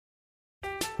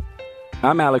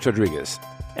I'm Alex Rodriguez.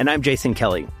 And I'm Jason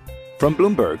Kelly. From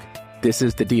Bloomberg, this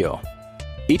is The Deal.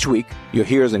 Each week, you'll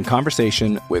hear us in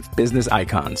conversation with business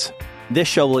icons. This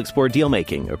show will explore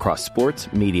deal-making across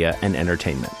sports, media, and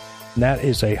entertainment. That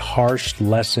is a harsh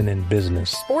lesson in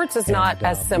business. Sports is not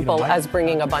as simple as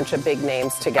bringing a bunch of big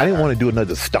names together. I didn't want to do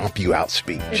another stomp you out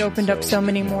speech. It opened up so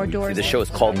many more doors. The show is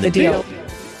called The Deal.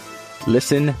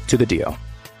 Listen to The Deal.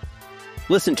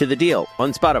 Listen to The Deal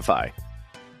on Spotify.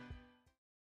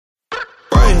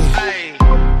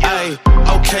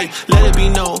 Okay, let it be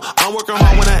known. I'm working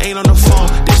hard when I ain't on the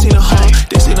phone. This ain't a home,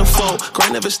 this ain't a phone.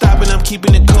 Grind never stopping, I'm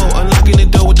keeping it cold. Unlocking the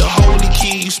door with the holy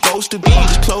key. You supposed to be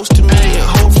this close to me,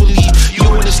 and hopefully you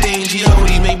understand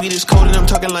G.O.D. Maybe this cold and I'm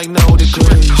talking like no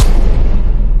degrees.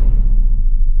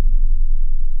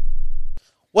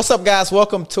 What's up, guys?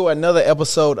 Welcome to another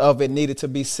episode of It Needed to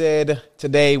Be Said.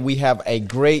 Today we have a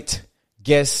great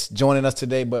guest joining us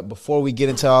today, but before we get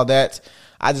into all that,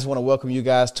 I just want to welcome you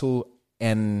guys to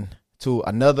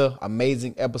another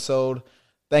amazing episode.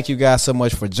 Thank you guys so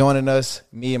much for joining us.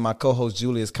 Me and my co-host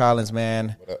Julius Collins,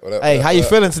 man. What up, hey, how you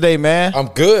feeling today, man? I'm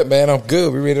good, man. I'm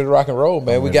good. We ready to rock and roll,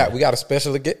 man. We got a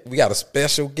special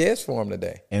guest for him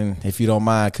today. And if you don't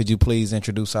mind, could you please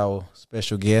introduce our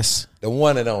special guest? The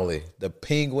one and only, the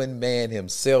Penguin man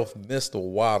himself, Mr.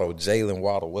 Waddle, Jaylen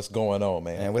Waddle. What's going on,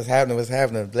 man? Man, what's happening? What's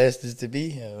happening? Blessed to be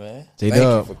here, man. Thank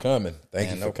you for coming.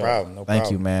 Thank you for no coming. problem. No Thank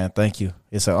problem. you, man. Thank you.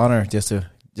 It's an honor just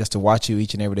to watch you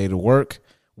each and every day, to work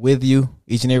with you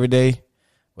each and every day.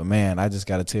 But man, I just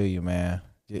got to tell you, man,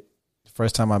 the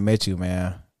first time I met you,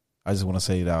 man, I just want to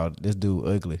say, dog, this dude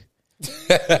ugly.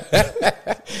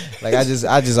 Like I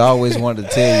just always wanted to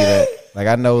tell you that. Like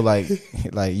I know, like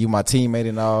you my teammate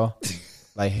and all,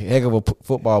 like heck of a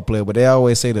football player. But they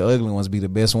always say the ugly ones be the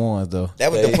best ones, though.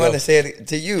 That was the point I said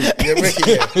to you. You're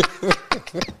rookie.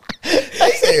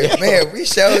 They said, man, we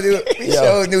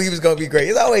sure knew he was gonna be great.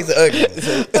 It's always the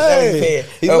ugly.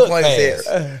 He look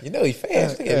fast. You know he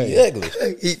fast. He ugly.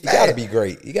 He gotta be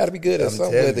great. You gotta be good at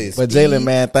something with this. But Jaylen,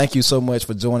 man, thank you so much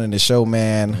for joining the show,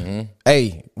 man. Mm-hmm.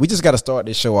 Hey, we just got to start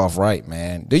this show off right,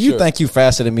 man. Do you think you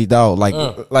faster than me, dog?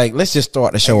 Like let's just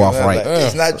start the show off right.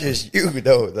 It's not just you,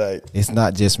 though. Like it's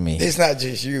not just me. It's not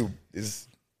just you. It's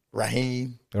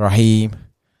Raheem.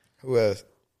 Who else?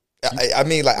 I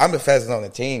mean, like I'm the fastest on the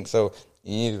team, so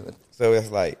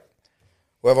it's like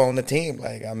whoever on the team,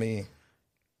 like I mean,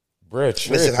 this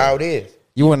is how it is.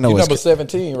 You want to know what's number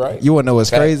 17, right? You want to know what's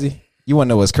crazy? You want to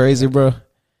know what's crazy, bro?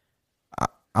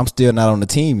 I'm still not on the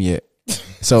team yet.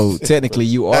 So technically,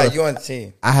 you are. You on the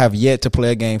team. I have yet to play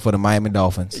a game for the Miami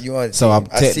Dolphins. You on the team.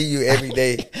 I see you every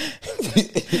day.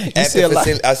 I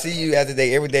see you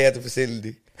every day at the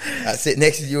facility. I sit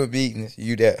next to you in meetings.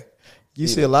 You there. You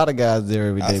see a lot of guys there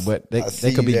every day, but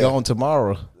they could be gone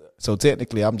tomorrow. So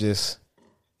technically, I'm just.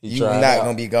 You're not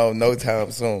going to be gone no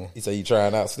time soon. He said you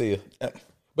trying out still.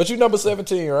 But you number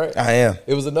 17, right? I am.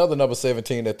 It was another number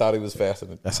 17 that thought he was faster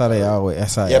than. That's how they always.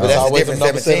 That's how. Yeah, but that's a always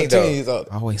different 17 though.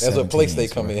 Always that's a place they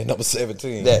come in. Number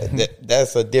 17.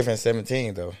 That's a different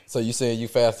 17 though. So you saying you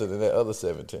faster than that other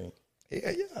 17?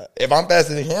 Yeah. If I'm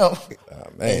faster than him,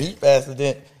 man, he faster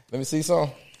than. Let me see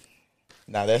some.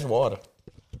 Nah, that's water.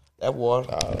 That water.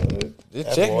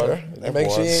 Just check her. Make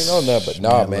sure you ain't on that. But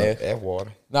nah, man. That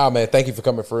water. Nah, man. Thank you for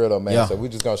coming for real, though, man. Yeah. So we're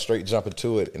just going to straight jump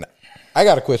into it. And I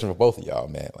got a question for both of y'all,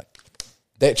 man. Like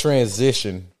that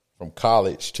transition from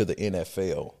college to the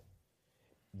NFL,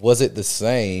 was it the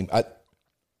same?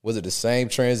 Was it the same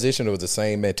transition or was it the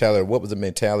same mentality? What was the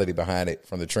mentality behind it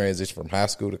from the transition from high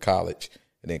school to college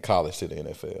and then college to the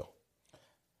NFL?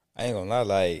 I ain't going to lie.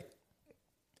 Like,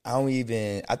 I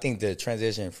think the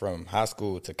transition from high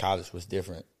school to college was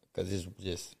different because it's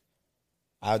just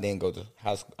I didn't go to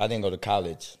high school. I didn't go to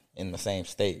college in the same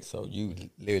state, so you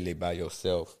literally by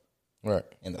yourself, right?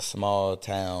 In a small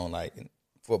town, like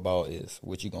football is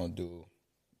what you gonna do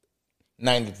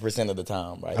 90% of the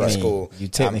time, right? I mean, school. You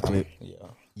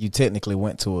technically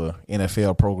went to a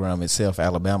NFL program itself,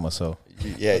 Alabama. So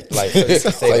yeah, like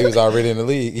so he was already in the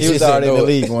league. He was already in the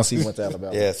league once he went to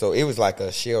Alabama. Yeah, so it was like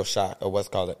a shell shock or what's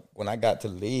called it. When I got to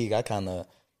the league, I kind of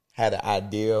had an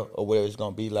idea of what it was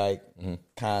gonna be like,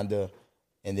 kind of,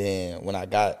 and then when I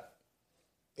got,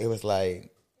 it was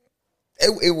like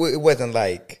it wasn't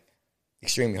like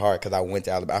extremely hard because I went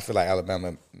to Alabama. I feel like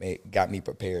Alabama got me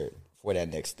prepared for that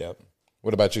next step.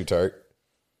 What about you, Tyreek?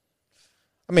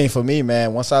 I mean, for me,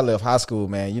 man, once I left high school,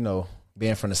 man, you know,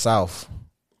 being from the South,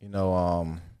 you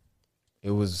know, it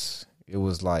was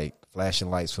like flashing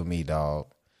lights for me, dog.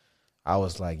 I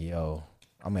was like, yo,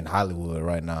 I'm in Hollywood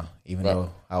right now. Even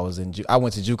though I went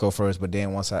to JUCO first, but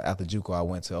then after JUCO, I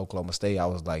went to Oklahoma State. I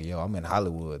was like, yo, I'm in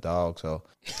Hollywood, dog. So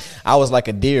I was like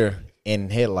a deer in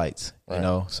headlights, you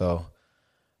know. So,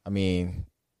 I mean,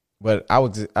 but I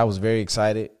was very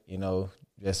excited, you know,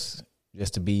 just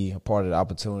to be a part of the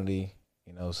opportunity,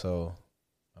 you know. So,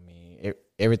 I mean,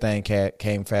 everything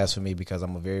came fast for me because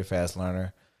I'm a very fast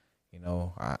learner. You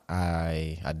know,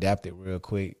 I adapted real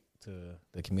quick to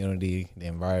the community, the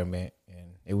environment,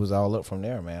 and it was all up from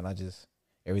there, man.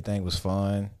 Everything was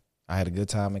fun. I had a good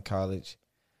time in college,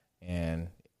 and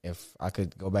if I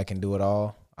could go back and do it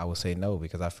all, I would say no,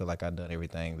 because I feel like I've done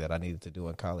everything that I needed to do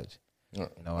in college. You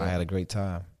know, I had a great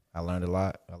time. I learned a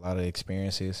lot of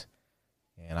experiences,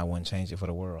 and I wouldn't change it for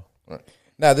the world. Right.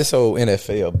 Now, this whole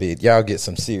NFL bid, y'all get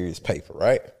some serious paper,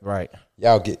 right? Right.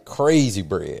 Y'all get crazy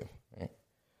bread.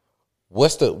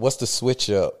 What's the switch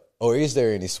up, or is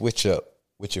there any switch up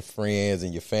with your friends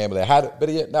and your family?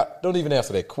 Don't even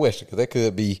answer that question, because that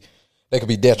could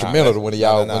be detrimental to one of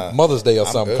y'all when Mother's Day or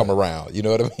something come around. You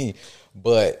know what I mean?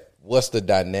 But what's the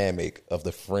dynamic of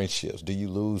the friendships? Do you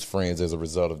lose friends as a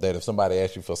result of that? If somebody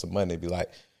asks you for some money, they'd be like,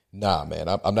 nah, man,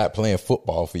 I'm not playing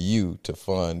football for you to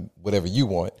fund whatever you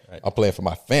want. Right. I'm playing for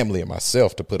my family and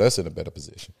myself to put us in a better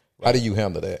position. Right. How do you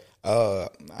handle that? I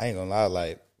ain't gonna lie,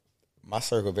 like, my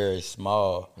circle very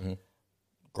small. Mm-hmm.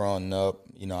 Growing up,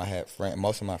 you know, I had friends.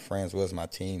 Most of my friends was my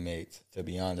teammates, to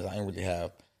be honest. I didn't really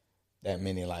have that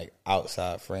many, like,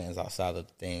 outside friends outside of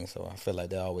the thing. So I feel like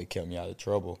that always kept me out of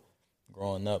trouble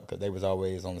growing up, because they was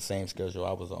always on the same schedule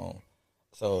I was on.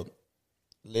 So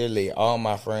literally all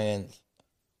my friends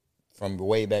from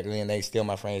way back then, they still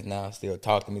my friends now, still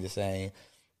talk to me the same,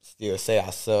 still say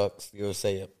I suck, still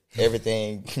say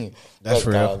everything. That's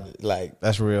real. Like,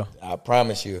 that's real. I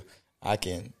promise you, I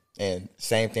can. And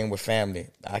same thing with family.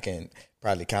 I can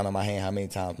probably count on my hand how many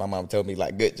times my mom told me,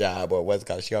 like, good job, or what's it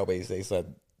called. She always say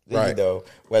something, right. You know,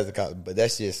 what's it called. But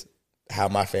that's just how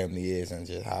my family is and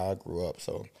just how I grew up.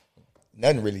 So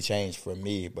nothing really changed for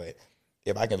me. But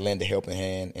if I can lend a helping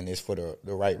hand and it's for the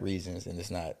right reasons, and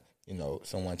it's not, you know,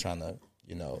 someone trying to,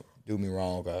 you know, do me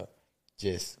wrong, or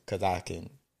just because I can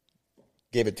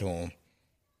give it to them,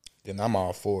 then I'm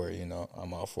all for it, you know.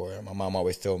 I'm all for it. My mom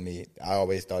always told me, I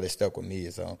always thought it stuck with me.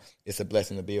 So it's a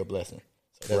blessing to be a blessing.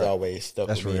 So that's always stuck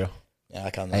with me. That's real. And I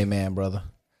kind of, amen, brother.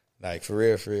 Like, for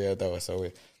real, though. So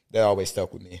that always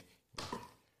stuck with me.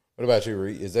 What about you,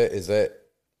 Reed? Is that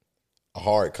a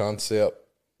hard concept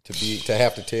to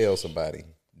have to tell somebody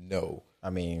no? I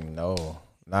mean, no,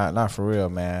 not for real,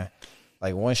 man.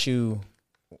 Like, once you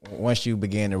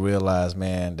begin to realize,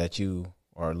 man, that you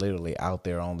are literally out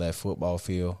there on that football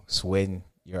field, sweating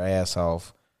your ass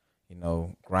off, you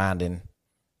know, grinding,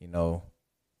 you know,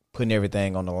 putting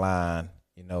everything on the line,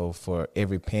 you know, for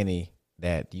every penny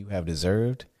that you have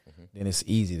deserved, then it's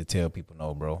easy to tell people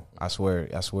no, bro. I swear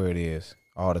it is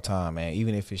all the time, man.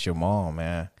 Even if it's your mom,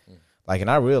 man. Like, and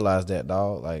I realized that,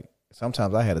 dog. Like,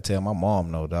 sometimes I had to tell my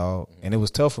mom no, dog, and it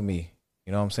was tough for me.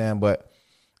 You know what I'm saying? But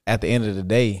at the end of the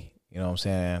day, you know what I'm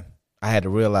saying, I had to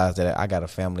realize that I got a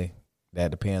family that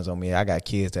depends on me. I got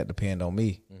kids that depend on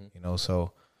me, you know.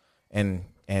 So, and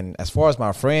as far as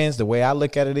my friends, the way I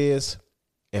look at it is,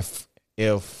 if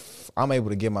I'm able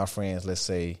to give my friends, let's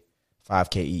say,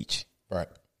 $5K each, right,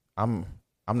 I'm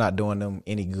not doing them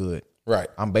any good, right.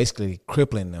 I'm basically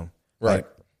crippling them, right. Like,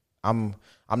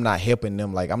 I'm not helping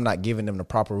them. Like, I'm not giving them the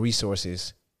proper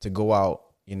resources to go out,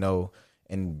 you know,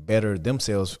 and better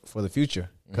themselves for the future.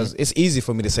 Because it's easy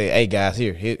for me to say, hey, guys,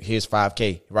 here's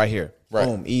 $5K right here. Right.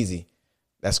 Boom, easy.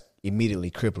 That's immediately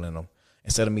crippling them.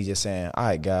 Instead of me just saying, all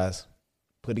right, guys,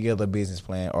 put together a business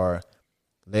plan, or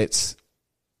let's,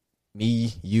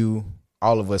 me, you,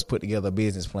 all of us put together a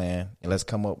business plan, and let's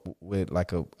come up with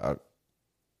like a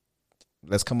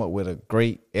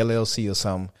great LLC or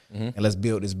something, and let's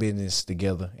build this business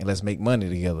together, and let's make money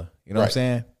together. You know what I'm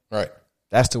saying? Right.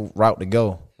 That's the route to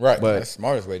go. Right. But that's the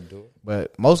smartest way to do it.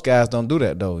 But most guys don't do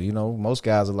that, though. You know, most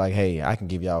guys are like, hey, I can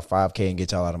give y'all $5K and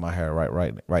get y'all out of my hair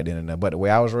right then and there. But the way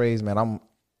I was raised, man,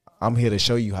 I'm here to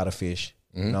show you how to fish.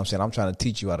 You know what I'm saying? I'm trying to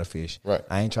teach you how to fish. Right.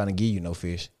 I ain't trying to give you no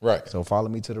fish. Right. So follow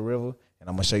me to the river, and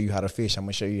I'm going to show you how to fish. I'm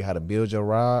going to show you how to build your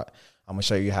rod. I'm going to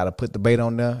show you how to put the bait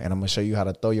on there, and I'm going to show you how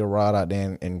to throw your rod out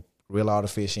there and reel all the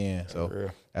fish in. So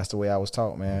that's the way I was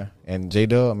taught, man. And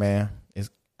J-Dub, man,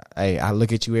 hey, I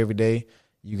look at you every day.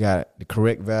 You got the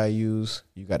correct values.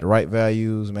 You got the right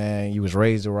values, man. You was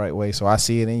raised the right way. So I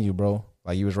see it in you, bro.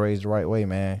 Like, you was raised the right way,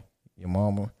 man. Your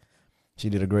mama, she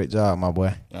did a great job, my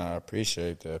boy. I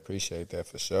appreciate that. Appreciate that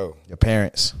for sure. Your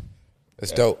parents.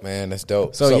 That's dope, man. That's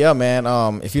dope. So yeah, man,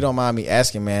 if you don't mind me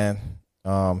asking, man,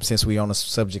 since we on the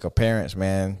subject of parents,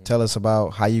 man, tell us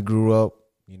about how you grew up.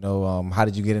 You know, how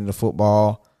did you get into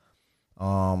football?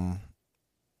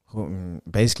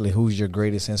 Basically, who's your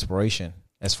greatest inspiration?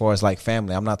 as far as like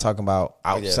family? I'm not talking about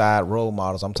outside role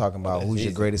models. I'm talking about who's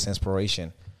your greatest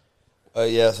inspiration.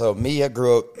 So me, I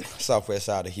grew up southwest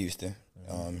side of Houston,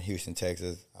 Houston,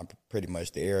 Texas. I'm pretty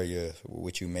much the area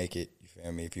which you make it. You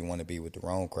feel me? If you want to be with the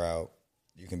wrong crowd,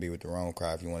 you can be with the wrong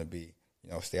crowd. If you want to be,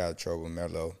 stay out of trouble,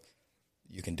 mellow,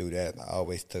 you can do that. I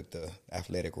always took the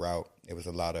athletic route. It was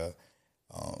a lot of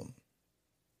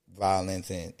violence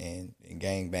and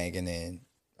gang banging and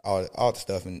all the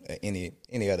stuff in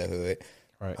any other hood.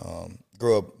 Right.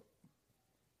 Grew up,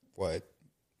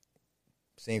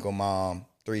 single mom,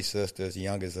 3 sisters,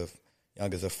 youngest of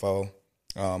 4.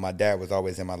 My dad was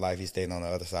always in my life. He stayed on the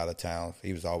other side of town.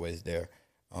 He was always there.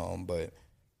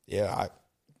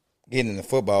 Getting into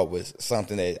football was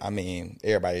something that,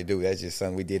 everybody do. That's just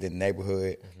something we did in the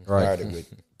neighborhood. Right. Started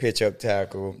with pitch-up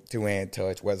tackle, two-hand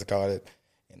touch, what's it called?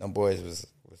 And them boys was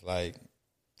like,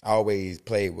 I always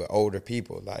played with older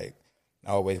people. Like,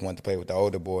 I always wanted to play with the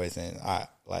older boys. And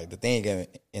the thing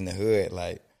in the hood,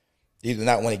 like, you do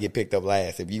not want to get picked up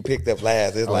last. If you picked up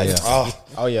last, it's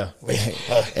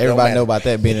everybody know about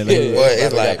that being in the hood. Well,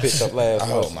 it's like picked up last.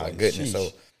 Oh my goodness! So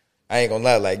I ain't gonna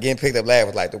lie, like getting picked up last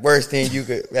was like the worst thing you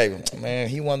could. Like, man,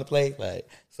 he wanted to play. Like,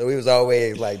 so it was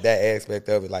always like that aspect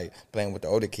of it, like playing with the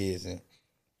older kids, and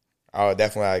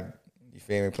that's when you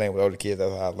feel me, playing with older kids.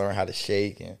 That's how I learned how to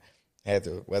shake and had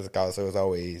to what's it called. So it's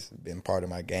always been part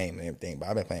of my game and everything. But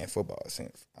I've been playing football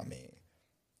since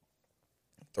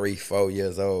 3-4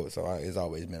 years old, so it's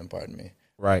always been a part of me.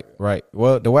 Right.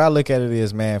 Well, the way I look at it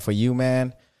is, man, for you,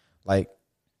 man, like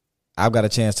I've got a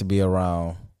chance to be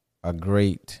around a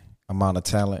great amount of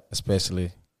talent,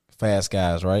 especially fast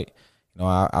guys, right?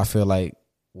 I feel like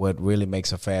what really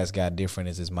makes a fast guy different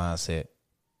is his mindset.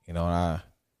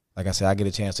 Like I said, I get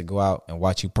a chance to go out and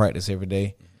watch you practice every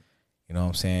day. You know what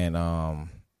I'm saying?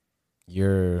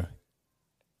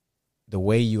 The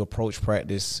way you approach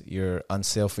practice, your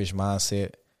unselfish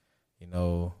mindset,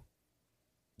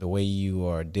 the way you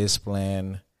are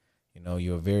disciplined,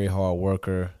 you're a very hard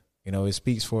worker. It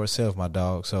speaks for itself, my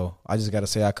dog. So I just got to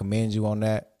say I commend you on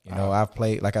that. I've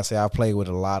played, like I said, I've played with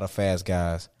a lot of fast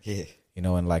guys. Yeah.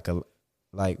 And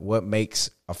like what makes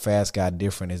a fast guy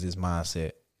different is his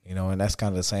mindset. And that's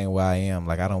kind of the same way I am.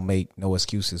 Like I don't make no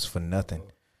excuses for nothing.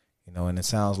 And it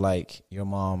sounds like your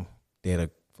mom did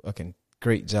a fucking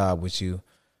great job with you.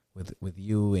 With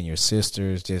you and your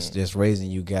sisters, just raising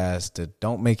you guys to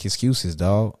don't make excuses,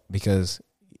 dog. Because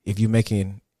if you make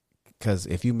an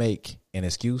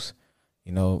excuse,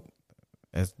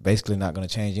 that's basically not going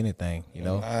to change anything.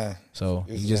 So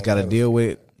you just got to deal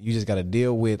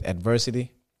with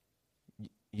adversity.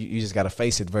 You just got to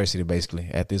face adversity basically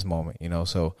at this moment.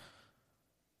 So,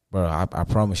 bro, I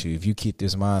promise you, if you keep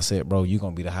this mindset, bro, you're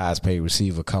gonna be the highest paid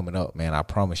receiver coming up, man. I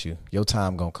promise you, your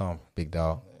time gonna come, big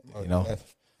dog.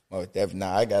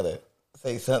 Now I gotta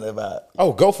say something about.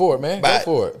 Oh, go for it, man. Go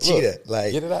for it. Cheetah,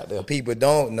 Look, get it out there. People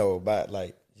don't know about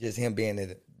like just him being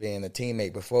a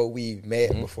teammate. Before we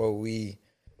met, before we,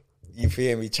 you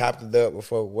feel me, chopped it up.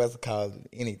 Before what's it called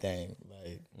anything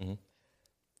like.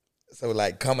 So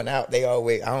like coming out, they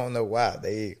always, I don't know why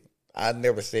I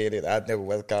never said it. I never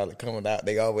what's it called coming out.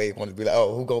 They always want to be like,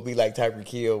 oh, who gonna be like Tyreek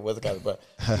Hill? What's it called? But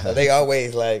so they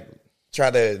always like try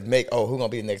to make, oh, who gonna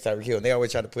be the next Tyreek Hill? And they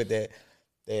always try to put that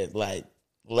like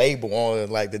label on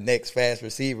like the next fast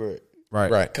receiver,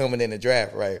 right, coming in the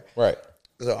draft, right.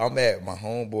 So I'm at my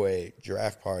homeboy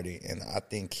draft party, and I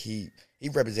think he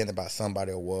represented by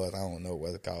somebody or was, I don't know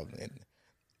what it's called. And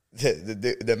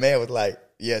the man was like,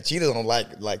 yeah, Cheetah don't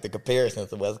like the comparisons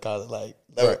to what's called like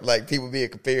people being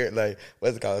compared like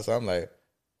what's it called. So I'm like,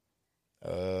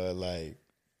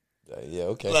 yeah,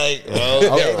 okay. Like,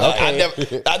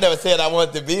 okay. I never said I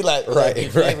wanted to be like,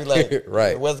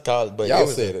 right. What's it called? But y'all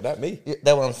said it, not me.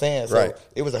 That's what I'm saying. So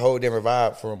it was a whole different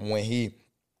vibe from when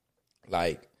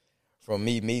from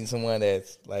me meeting someone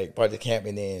that's like part of the camp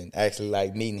and then actually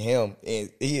like meeting him,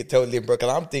 and he had totally different. Cause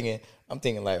I'm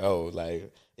thinking like, oh,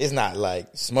 like it's not like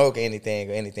smoke or anything,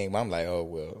 but I'm like, oh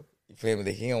well. You feel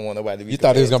me? He don't want nobody to be. You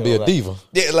thought he was gonna be a diva.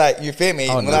 Yeah, like you feel me?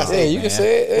 Oh, when I say, you can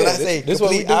say it. When I say this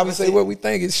what we do. We say what we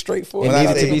think is straightforward. It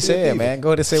needed to be said, man. Go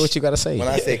ahead and say what you got to say. When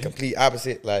I say complete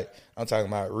opposite, like I'm talking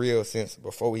about real since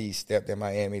before he stepped in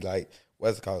Miami. Like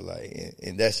what's it called? Like,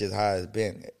 and that's just how it's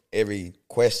been. Every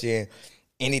question,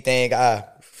 anything I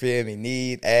feel me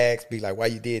need, ask, be like, why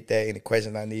you did that? Any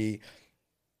questions I need,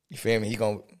 you feel me?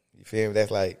 You feel me?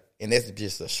 That's like. And that's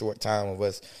just a short time of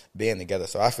us being together.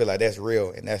 So I feel like that's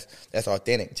real and that's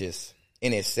authentic just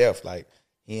in itself. Like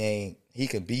he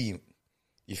can be,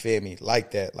 you feel me,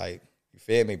 like that. Like, you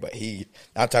feel me? But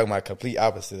I'm talking about complete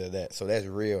opposite of that. So that's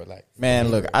real. Like, man,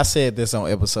 look, I said this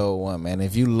on episode 1, man.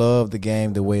 If you love the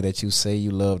game the way that you say you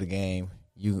love the game,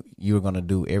 you're gonna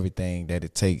do everything that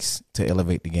it takes to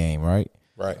elevate the game, right?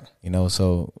 Right. You know,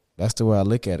 so that's the way I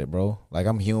look at it, bro. Like,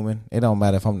 I'm human. It don't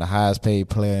matter if I'm the highest paid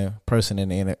person in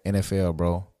the NFL,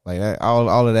 bro. Like,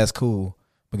 all of that's cool.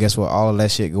 But guess what? All of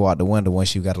that shit go out the window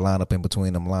once you got to line up in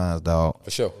between them lines, dog.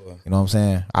 For sure. You know what I'm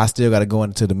saying? I still got to go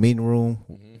into the meeting room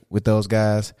with those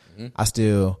guys. I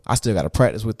still got to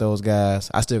practice with those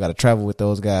guys. I still got to travel with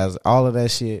those guys. All of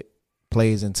that shit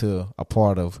plays into a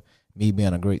part of me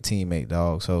being a great teammate,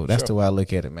 dog. So that's the way I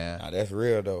look at it, man. Nah, that's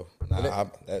real though.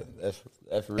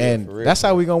 That's real. And for real, that's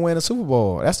how we gonna win the Super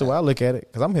Bowl. That's the way I look at it.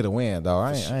 Because I'm here to win,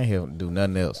 dog. I ain't here to do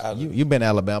nothing else. You been to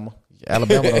Alabama.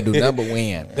 Alabama don't do nothing but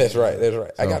win. That's right.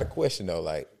 So, I got a question though.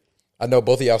 Like, I know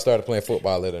both of y'all started playing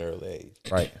football at an early age.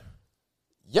 Right.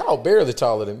 Y'all barely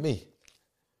taller than me.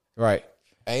 Right.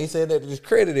 I ain't saying that to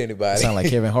discredit anybody. Sound like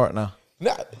Kevin Hart now.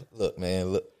 Look, man.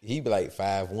 Look, he be like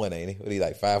 5'1", ain't he? What he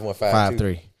like 5'1",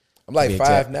 5'3". I'm like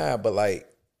 5'9", but like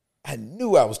I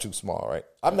knew I was too small. Right.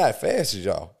 I'm not fast as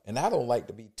y'all, and I don't like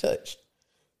to be touched.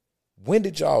 When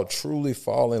did y'all truly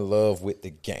fall in love with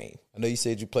the game? I know you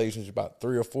said you played since you about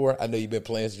 3 or 4. I know you've been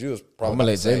playing since you was probably. I'm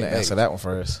gonna let Jaylen answer that one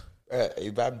first.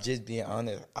 If I'm just being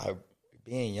honest,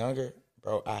 being younger,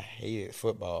 bro, I hated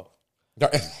football.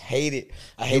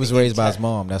 He was raised by his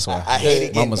mom. That's why. I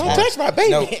hated getting Don't touch my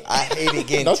baby. No, I hated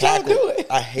getting Don't try to tackled. do it.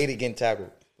 I hated getting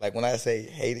tackled. Like when I say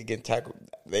hated getting tackled,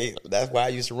 that's why I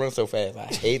used to run so fast. I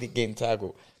hated getting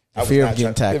tackled. Fear of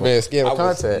getting tackled. Man, scared of I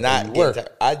was contact. not getting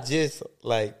tackled. I just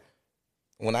like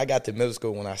when I got to middle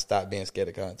school, when I stopped being scared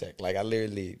of contact. Like I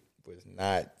literally was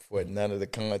not for none of the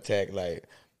contact like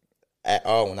at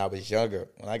all when I was younger.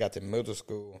 When I got to middle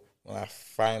school, when I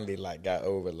finally like got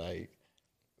over like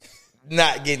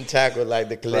not getting tackled like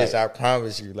the collision, I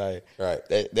promise you, like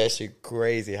that shit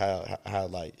crazy how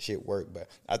like shit worked. But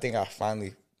I think I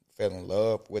finally fell in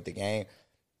love with the game.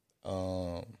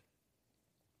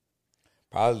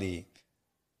 Probably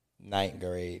ninth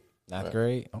grade. Ninth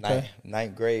grade? Okay.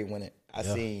 Ninth grade when I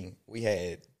seen we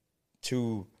had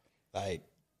 2 like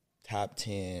top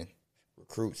 10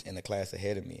 recruits in the class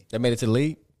ahead of me. That made it to the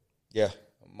league? Yeah.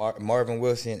 Marvin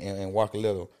Wilson and Walker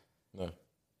Little. Yeah.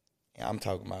 And I'm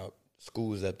talking about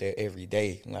schools up there every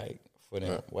day, like for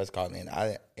them West Coast.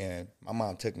 And my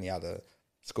mom took me out of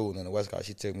school in the West Coast.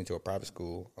 She took me to a private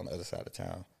school on the other side of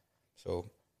town. So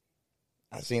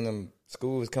I seen them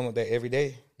schools come up there every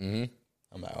day. Mm-hmm.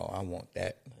 I'm like, oh, I want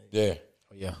that. Like,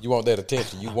 yeah. You want that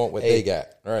attention. You want what they got.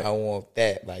 Right. I want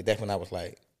that. Like that's when I was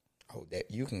like, oh,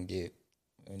 that you can get,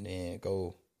 and then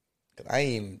go. Cause I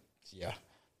ain't even,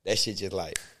 that shit just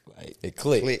like it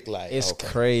clicked. Like it's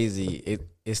crazy.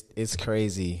 It's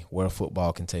crazy where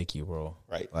football can take you, bro.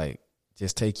 Right. Like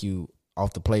just take you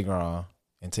off the playground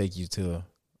and take you to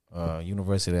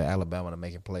University of Alabama to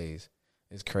making plays.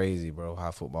 It's crazy, bro,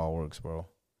 how football works, bro.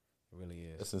 It really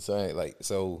is. It's insane. Like,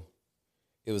 so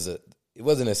it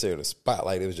wasn't necessarily a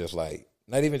spotlight. It was just like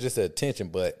not even just the attention,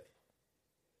 but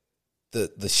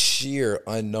the sheer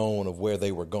unknown of where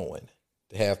they were going.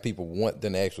 To have people want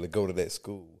them to actually go to that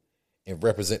school and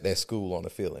represent that school on the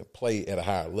field and play at a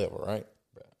higher level, right?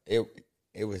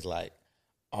 It was like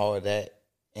all of that,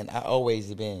 and I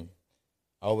always been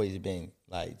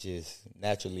like just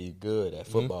naturally good at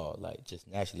football, like just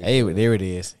naturally. Hey, good. There it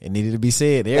is. It needed to be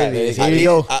said. There it is. Here you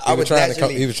go. He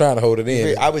was trying to hold it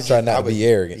in. I was trying not to be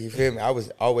arrogant. You feel me? I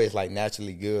was always like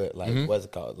naturally good. Like what's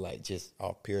it called? Like just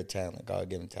all pure talent, God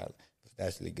given talent.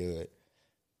 Naturally good,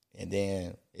 and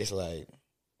then it's like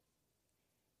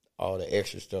all the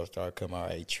extra stuff started coming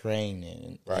out, like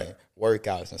training and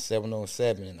workouts and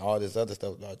 7-on-7 and all this other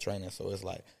stuff about training. So it's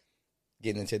like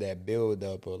getting into that build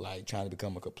up of like trying to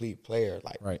become a complete player.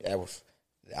 Like that was,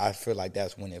 I feel like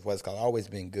that's when it was. Cause I've always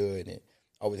been good and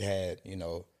always had,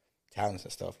 talents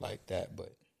and stuff like that.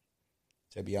 But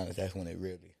to be honest, that's when it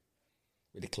really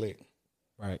clicked.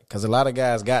 Right. Because a lot of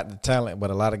guys got the talent,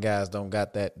 but a lot of guys don't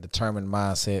got that determined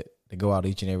mindset to go out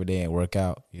each and every day and work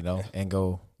out, and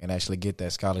go and actually get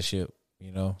that scholarship,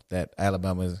 that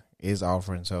Alabama is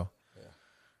offering. So,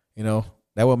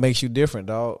 that what makes you different,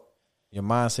 dog. Your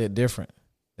mindset different.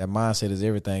 That mindset is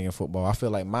everything in football. I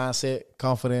feel like mindset,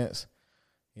 confidence,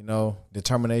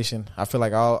 determination. I feel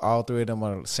like all 3 of them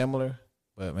are similar.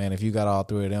 But, man, if you got all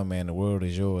 3 of them, man, the world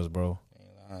is yours, bro.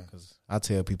 Because I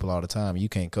tell people all the time, you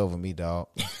can't cover me, dog.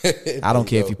 I don't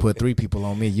care if you put 3 people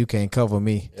on me. You can't cover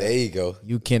me. There you go.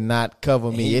 You cannot cover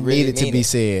me. It needed to be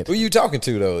said. Who you talking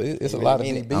to, though? It's a lot of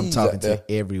DBs. I'm talking to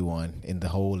everyone in the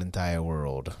whole entire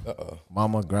world.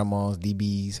 Mama, grandmas,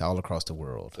 DBs, all across the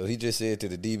world. So he just said to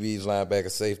the DBs,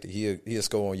 linebacker, safety, he'll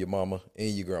score on your mama and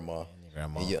your grandma.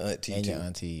 And your auntie, and your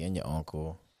auntie, and your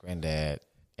uncle, granddad,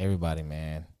 everybody,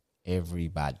 man.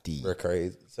 Everybody. We're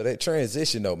crazy. So that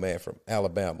transition, though, man, from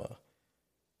Alabama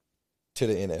to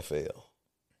the NFL,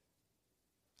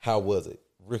 how was it?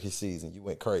 Rookie season, you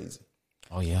went crazy.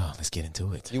 Oh, yeah. Let's get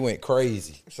into it. You went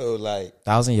crazy. So, like,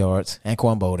 1,000 yards.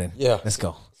 Anquan Bolden. Yeah. Let's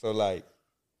go. So, like,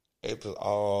 it was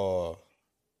all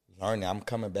learning. I'm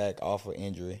coming back off of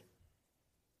injury.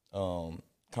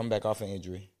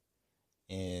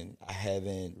 And I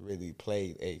haven't really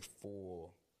played a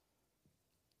full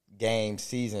game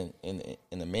season in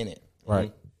a minute.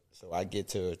 Right. So I get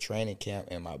to a training camp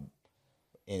and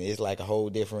it's like a whole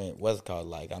different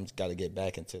like I'm just got to get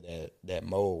back into that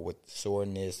mode with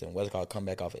soreness and come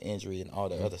back off of injury and all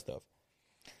the other stuff.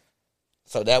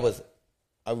 So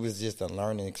I was just a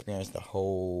learning experience the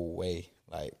whole way.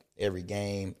 Like every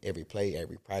game, every play,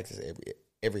 every practice,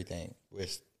 everything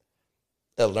was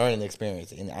a learning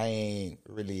experience. And I ain't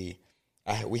really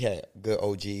we had good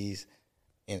OGs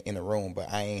in the room,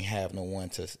 but I ain't have no one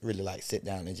to really like sit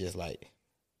down and just like,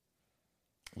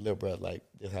 little brother, like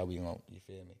this how we going, you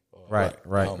feel me? Or,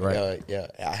 right. Yeah,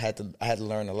 I had to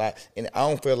learn a lot, and I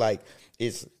don't feel like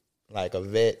it's like a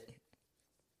vet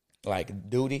like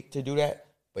duty to do that,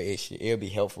 but it'll be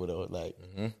helpful though. Like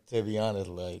to be honest,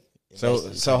 like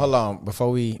so hold on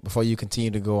before you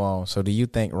continue to go on. So do you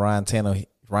think Ryan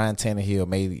Tannehill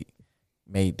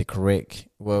made the correct?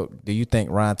 Well, do you think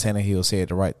Ryan Tannehill said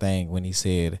the right thing when he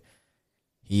said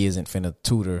he isn't finna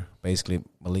tutor basically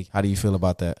Malik? How do you feel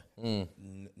about that?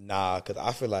 Nah, because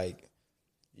I feel like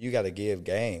you got to give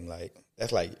game. Like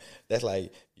that's like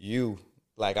you.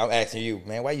 Like I'm asking you,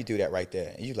 man, why you do that right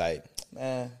there? And you like,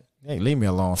 man, hey, leave me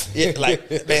alone. Yeah, like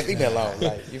man, leave me alone.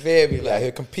 Like you feel me? Like Like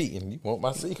here competing, you want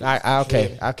my secret?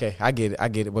 Okay, I get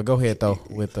it. But go ahead though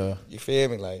with you feel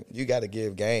me? Like you got to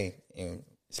give game, and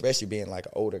especially being like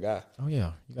an older guy. Oh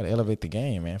yeah, you got to elevate the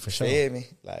game, man, for sure. Feel me?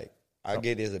 Like I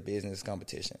get it as a business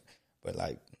competition, but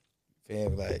like.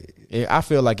 Like, I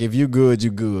feel like if you good,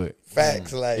 you good.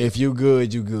 Facts. Like if you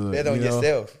good, you good. Bet on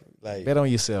yourself. Like bet on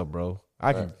yourself, bro.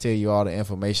 I can tell you all the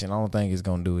information. The only thing it's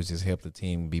gonna do is just help the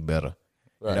team be better.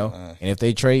 Right. You know. And if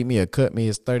they trade me or cut me,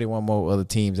 it's 31 more other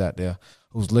teams out there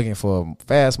who's looking for a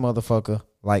fast motherfucker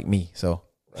like me. So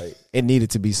it needed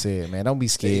to be said, man. Don't be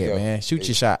scared, man. Shoot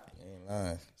your shot.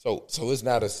 So it's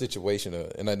not a situation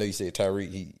of, and I know you said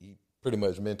Tyreek, he pretty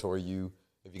much mentor you.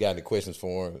 If you got any questions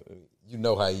for him, you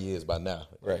know how he is by now.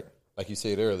 Right. Like you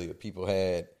said earlier, people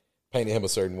had painted him a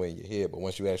certain way in your head, but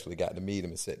once you actually got to meet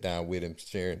him and sat down with him,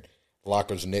 sharing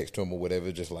lockers next to him or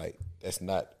whatever, just like, that's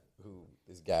not who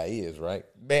this guy is, right?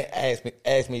 Man,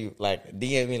 ask me, like,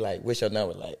 DM me, like, what's your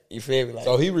number? Like, you feel me? Like,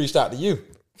 so he reached out to you.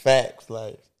 Facts,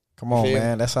 like. Come on,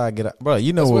 man. That's how I get up. Bro,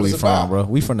 you know where we from, bro.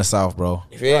 We from the South, bro.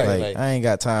 You feel me? Like, I ain't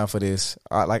got time for this.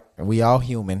 We all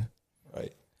human.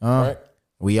 Right. Right.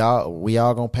 We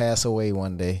all gonna pass away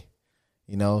one day,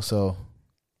 you know. So,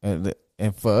 and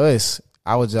for us,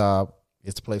 our job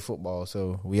is to play football.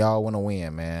 So we all want to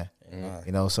win, man.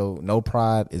 You know. So no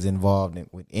pride is involved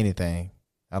with anything.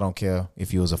 I don't care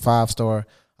if you was a 5-star.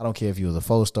 I don't care if you was a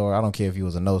 4-star. I don't care if you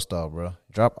was a no-star, bro.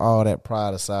 Drop all that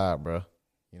pride aside, bro.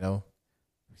 You know,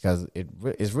 because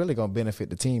it's really gonna benefit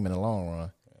the team in the long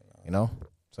run. You know,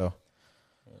 so.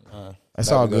 That's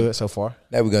all good so far.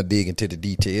 Now we're going to dig into the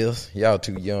details. Y'all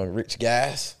two young, rich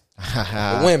guys.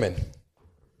 The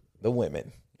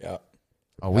women. Yeah.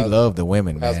 Oh, we love the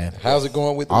women, man. How's it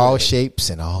going with the all women? Shapes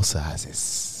and all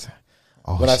sizes.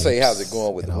 When I say how's it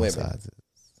going with the women, sizes.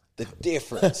 The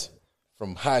difference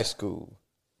from high school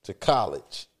to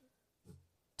college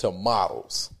to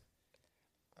models.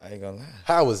 I ain't gonna lie.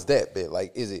 How was that bit?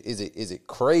 Like, is it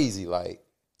crazy? Like,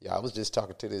 I was just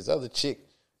talking to this other chick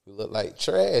who looked like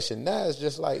trash, and now it's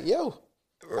just like, yo,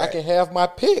 I can have my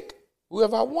pick,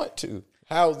 whoever I want to.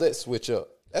 How's that switch up?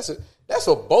 That's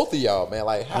for both of y'all, man.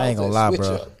 Like, how's I ain't gonna that lie, switch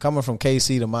bro. up? Coming from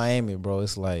KC to Miami, bro,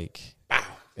 it's like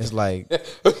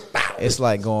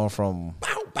going from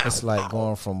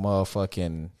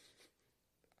motherfucking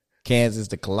Kansas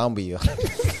to Columbia.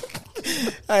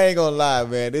 I ain't gonna lie,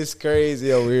 man. It's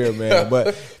crazy over here, man.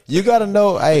 But you gotta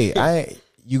know,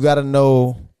 you gotta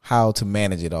know how to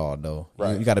manage it all, though.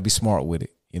 Right. You got to be smart with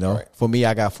it. You know, right. For me,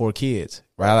 I got 4 kids.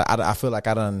 Right. I feel like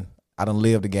I done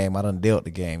lived the game. I done dealt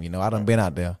the game. You know, I done been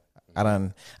out there. I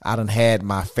done had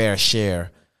my fair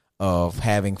share of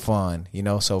having fun. You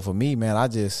know, so for me, man,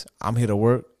 I'm here to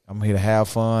work. I'm here to have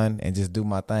fun and just do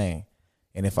my thing.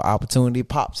 And if an opportunity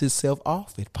pops itself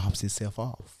off, it pops itself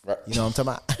off. Right. You know what I'm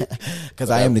talking about? Because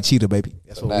I am the cheetah, baby.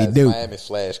 That's what we do.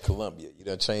 Miami/Columbia. You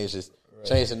done changed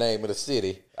the name of the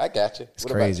city. I got you. It's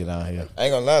crazy down here. I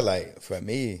ain't gonna lie, like for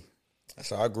me,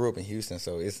 so I grew up in Houston,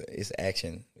 so it's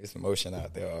action, it's motion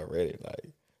out there already.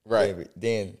 Like right.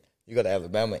 Then you go to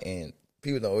Alabama and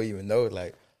people don't even know,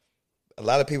 like, a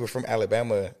lot of people from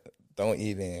Alabama don't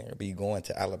even be going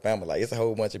to Alabama. Like, it's a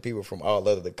whole bunch of people from all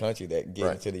over the country that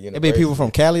get into the university. There be people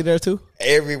from Cali there too?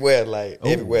 Everywhere, like,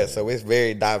 everywhere. So it's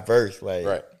very diverse.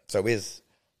 Like, so it's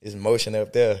motion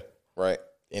up there. Right.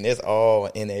 And it's all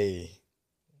in a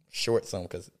short sum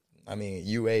because, I mean,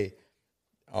 UA,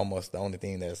 almost the only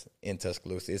thing that's in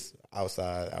Tuscaloosa. It's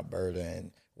outside Alberta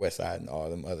and West Side and all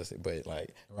them others. But,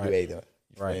 like, UA, you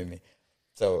feel me?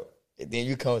 So then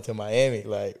you come to Miami,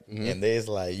 like, and there's,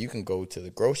 like, you can go to the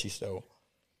grocery store.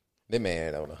 That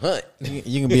man on a hunt.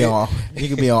 You can be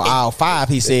on aisle 5,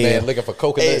 he said. Man looking for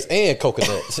coconuts and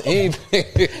coconuts. Hey,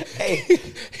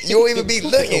 you don't even be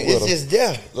looking. It's just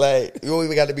there. Like, you don't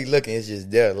even got to be looking. It's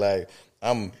just there. Like,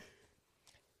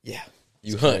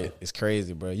 You hunt. It's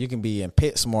crazy, bro. You can be in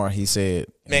PetSmart, he said.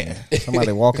 Man.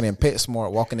 Somebody walking in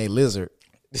PetSmart, walking a lizard.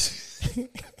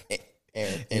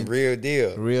 and real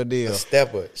deal. Real deal. A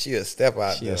stepper. She a stepper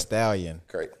out there. She a stallion.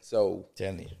 Great. So,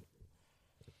 Telling you.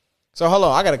 So, hold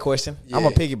on. I got a question. Yeah. I'm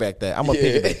going to piggyback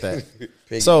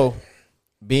that. So,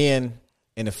 being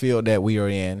in the field that we are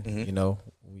in, you know,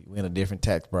 we're in a different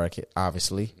tax bracket,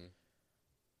 obviously.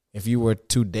 If you were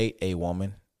to date a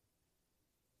woman,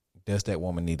 does that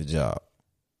woman need a job?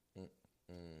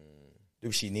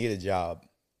 Do she need a job?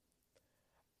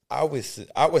 I would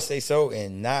say so,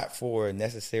 and not for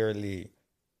necessarily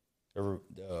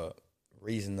the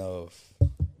reason of,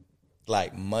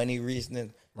 like, money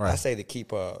reasoning. Right. I say to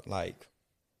keep her, like,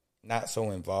 not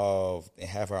so involved and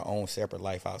have her own separate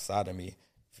life outside of me.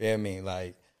 Feel me?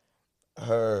 Like,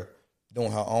 her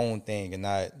doing her own thing and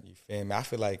not, you feel me? I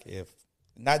feel like if,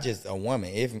 not just a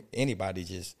woman, if anybody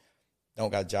just don't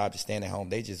got a job to stand at home,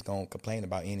 they just gonna complain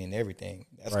about any and everything.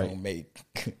 That's gonna make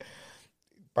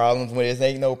problems when it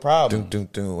ain't no problem.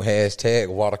 Hashtag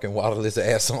Waddle can waddle his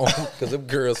ass on because them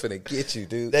girls finna get you,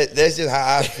 dude. That's just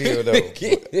how I feel though.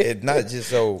 It's not just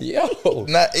so.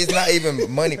 It's not even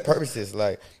money purposes.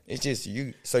 Like, it's just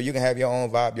you, so you can have your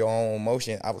own vibe, your own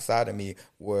emotion outside of me.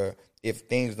 Where if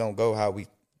things don't go how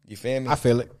you feel me? I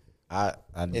feel it.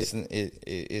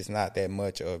 It's not that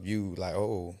much of you. Like,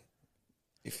 oh,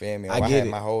 you feel me? I get it.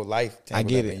 My whole life. I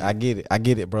get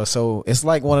it, bro. So it's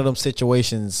like one of them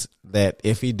situations that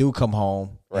if he do come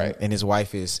home, and his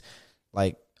wife is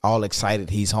like all excited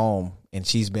he's home, and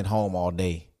she's been home all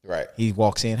day. Right. He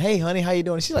walks in, hey, honey, how you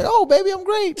doing? She's like, oh, baby, I'm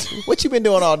great. What you been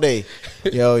doing all day?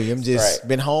 Yo, I'm just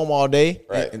been home all day.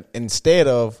 Right. And instead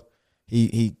of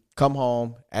he come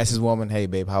home, ask his woman, hey,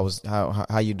 babe, how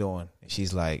you doing? And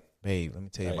she's like, babe, let me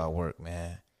tell you about work,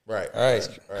 man. Right.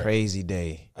 Crazy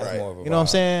day. That's more of a you know what I'm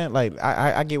saying? Like,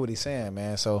 I get what he's saying,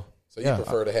 man. So you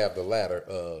prefer to have the latter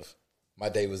of my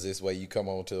day was this way. You come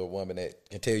on to a woman that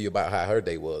can tell you about how her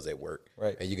day was at work.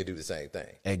 Right. And you can do the same thing.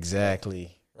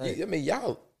 Exactly. Right. I mean,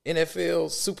 y'all NFL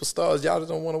superstars, y'all just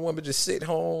don't want a woman just sit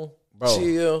home, bro,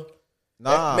 chill.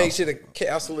 Nah. Make sure the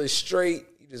castle is straight.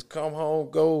 You just come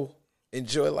home, go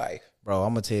enjoy life. Bro,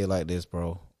 I'm going to tell you like this,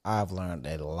 bro. I've learned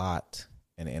a lot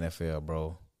in the NFL,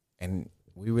 bro. And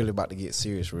we really about to get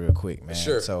serious real quick, man.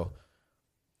 Sure. So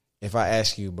if I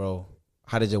ask you, bro,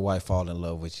 how did your wife fall in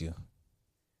love with you? I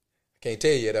can't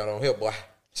tell you that on here, boy.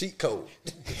 Cheat code.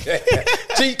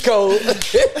 Cheat code.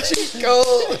 Cheat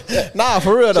code. Nah,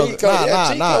 for real though. Cheat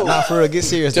code. Nah, for real. Get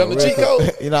serious. Tell me cheat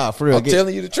code. Nah, for real. I'm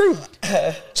telling you the truth.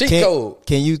 Cheat code.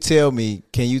 Can you tell me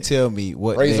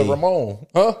what Razor day? Ramon.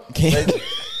 Huh? Can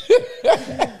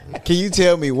you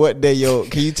tell me what day your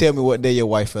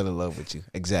wife fell in love with you?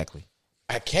 Exactly.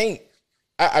 I can't.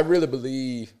 I really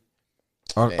believe.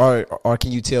 Or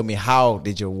can you tell me how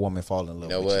did your woman fall in love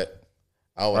with you? You know what?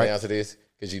 I don't want to answer this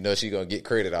because you know she's going to get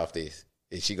credit off this.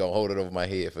 And she going to hold it over my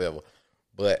head forever.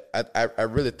 But I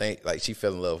really think like she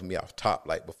fell in love with me off top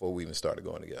like before we even started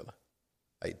going together.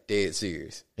 Like dead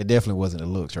serious. It definitely wasn't the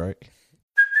looks, right?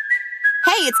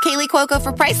 Hey, it's Kaylee Cuoco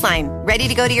for Priceline. Ready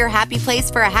to go to your happy place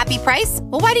for a happy price?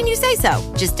 Well, why didn't you say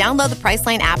so? Just download the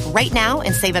Priceline app right now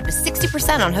and save up to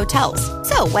 60% on hotels.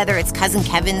 So whether it's Cousin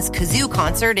Kevin's Kazoo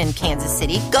Concert in Kansas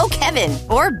City, go Kevin,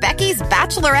 or Becky's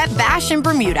Bachelorette Bash in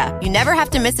Bermuda, you never have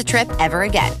to miss a trip ever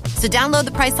again. So download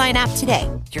the Priceline app today.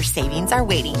 Your savings are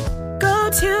waiting. Go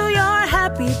to your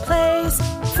happy place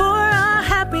for a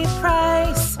happy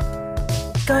price.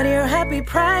 Go to your happy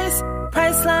price,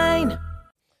 Priceline.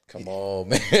 Come on,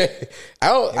 man.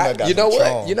 You know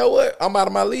what? You know what? I'm out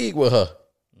of my league with her.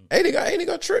 Ain't it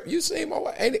gonna trip? You seen my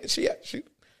wife? Ain't it? She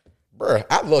bruh,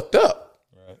 I looked up.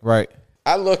 Right.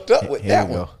 I looked up with Here that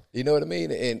we one. go. You know what I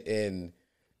mean? And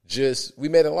we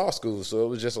met in law school, so it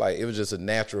was just a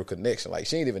natural connection. Like,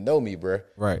 she didn't even know me, bro.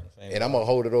 Right. And I'm gonna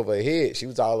hold it over her head. She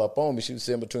was all up on me. She was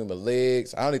sitting between my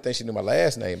legs. I don't even think she knew my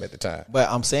last name at the time. But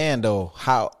I'm saying though,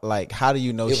 how do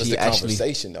you know it was she the actually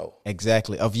conversation though?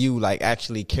 Exactly. Of you like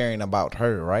actually caring about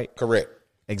her, right? Correct.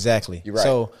 Exactly. You're right.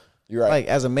 So you're right. Like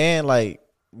as a man, like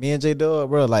me and J Dub,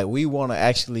 bro, like we want to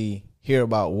actually hear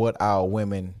about what our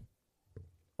women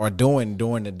are doing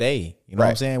during the day. You know what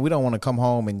I'm saying? We don't want to come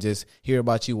home and just hear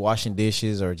about you washing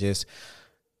dishes or just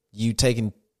you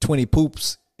taking 20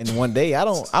 poops in one day. I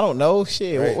don't know.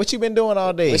 Shit. Right. What you been doing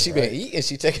all day? What she been eating?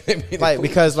 She taking me like,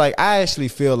 because like I actually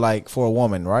feel like for a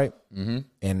woman, right? Mm-hmm.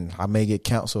 And I may get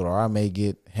counseled or I may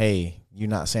get, hey, you're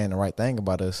not saying the right thing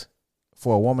about us.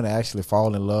 For a woman to actually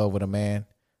fall in love with a man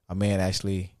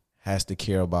actually has to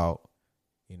care about,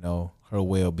 you know, her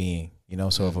well-being. You know,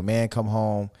 so if a man come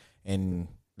home and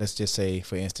let's just say,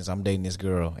 for instance, I'm dating this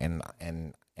girl and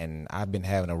I've been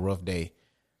having a rough day,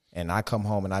 and I come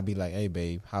home and I be like, "Hey,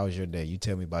 babe, how was your day? You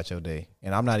tell me about your day."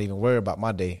 And I'm not even worried about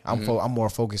my day. I'm more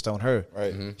focused on her.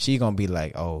 Right. She gonna be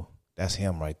like, "Oh, that's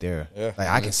him right there." Yeah. Like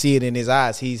I can see it in his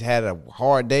eyes. He's had a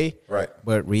hard day. Right.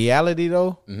 But reality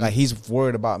though, like he's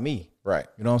worried about me. Right.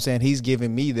 You know what I'm saying? He's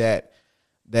giving me that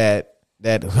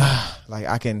like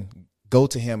I can go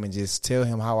to him and just tell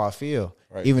him how I feel,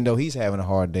 even though he's having a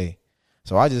hard day.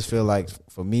 So I just feel like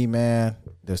for me, man,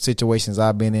 the situations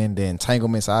I've been in, the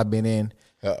entanglements I've been in,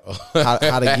 how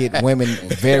to get women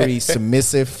very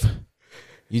submissive,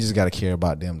 you just got to care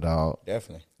about them, dog.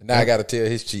 Definitely. Now I got to tell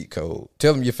his cheat code.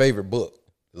 Tell him your favorite book,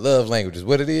 Love Languages.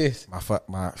 What it is? What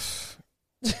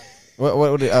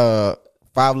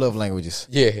 5 love languages.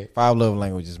 Yeah. 5 love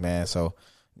languages, man. So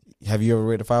have you ever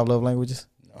read the 5 love languages?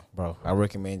 No. Bro, I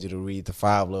recommend you to read the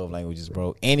 5 love languages,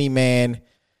 bro. Any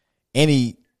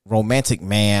romantic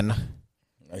man.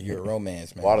 Oh, you're a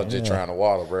romance man. Waddle just trying to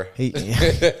waddle, bro.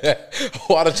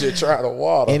 Waddle just trying to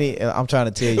waddle. I'm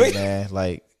trying to tell you, man,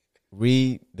 like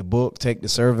read the book, take the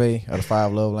survey of the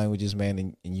 5 love languages,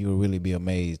 man, and you will really be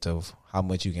amazed of how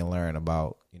much you can learn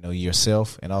about, you know,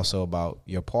 yourself and also about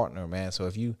your partner, man. So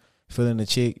if you feeling the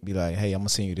chick, be like, hey, I'm gonna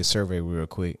send you this survey real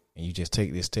quick, and you just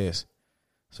take this test.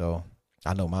 So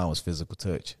I know mine was physical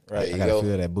touch. Right. I gotta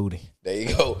feel that booty. There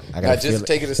you go. Now just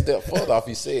take it a step further off.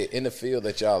 You said in the field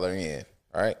that y'all are in,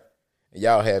 all right? And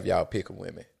y'all have y'all pick of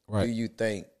women. Right. Do you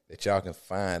think that y'all can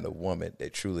find a woman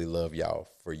that truly love y'all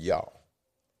for y'all?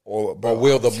 Or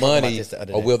will the money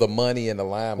in the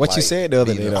limelight? What you said the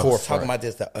other day, though. I was talking about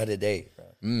this the other day.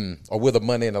 Or will the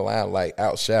money in the limelight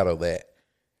outshadow that?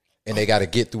 And they got to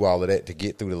get through all of that to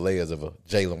get through the layers of a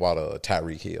Jaylen Waddle or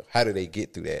Tyreek Hill. How do they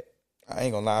get through that? I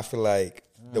ain't gonna lie. I feel like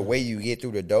the way you get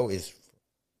through the door is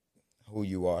who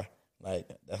you are. Like,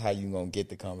 that's how you gonna get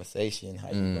the conversation. How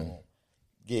you gonna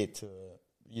get to,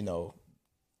 you know,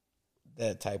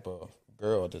 that type of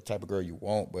girl, the type of girl you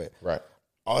want. But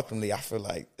ultimately, I feel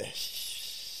like they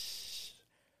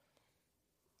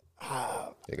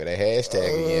got that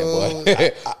hashtag again,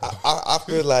 boy. I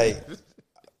feel like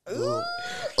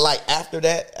after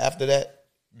that,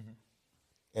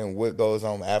 and what goes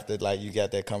on after, like, you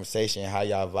got that conversation, how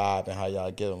y'all vibe and how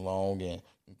y'all get along and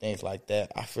things like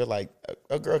that, I feel like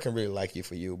a girl can really like you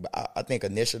for you. But I think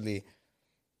initially,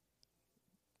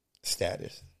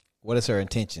 status. What is her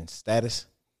intention? Status?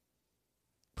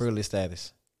 Purely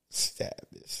status.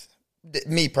 Status.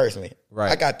 Me personally.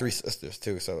 Right. I got 3 sisters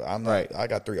too, so I'm not, I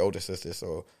got 3 older sisters,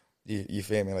 so you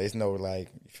feel me? Like, it's no, like,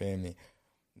 you feel me?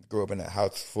 Grew up in a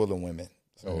house full of women.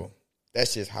 So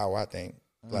that's just how I think.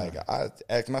 Like, I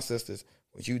ask my sisters,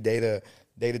 would you date a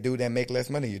dude that make less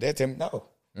money than you? They tell me no.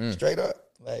 Straight up.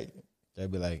 Like,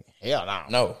 they'd be like, hell no.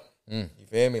 No. You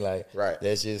feel me? Like,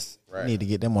 that's just You need to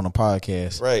get them on a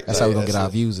podcast. Right. That's how we're gonna get our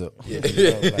views up. Yeah,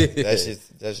 you know, like, that's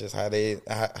just how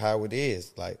it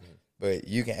is. Like, but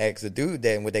you can ask a dude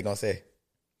that and what they gonna say.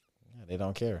 Yeah, they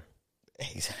don't care.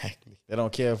 Exactly. They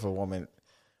don't care for a woman.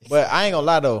 But I ain't gonna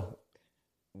lie though.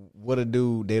 Would a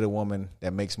dude date a woman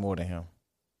that makes more than him?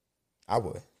 I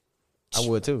would. I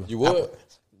would too. You would?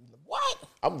 What?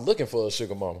 I'm looking for a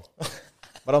sugar mama.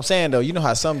 But I'm saying though, you know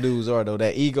how some dudes are though,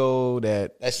 that ego,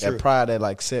 that pride that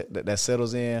like that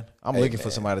settles in. I'm looking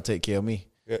for somebody to take care of me.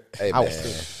 Hey man,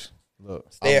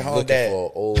 look, stay at I'm home looking for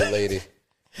an old lady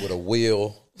with a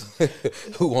will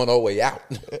who on her way out,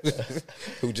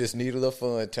 who just need a little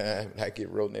fun time. And I get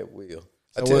rolling that wheel.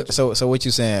 So what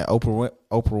you saying? Oprah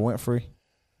Winfrey,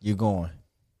 you going?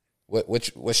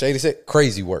 What Shady said?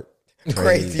 Crazy work.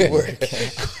 Crazy work.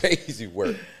 Crazy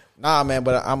work. Nah, man,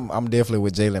 but I'm definitely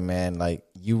with Jaylen, man. Like,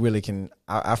 you really can.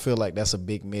 I feel like that's a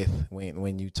big myth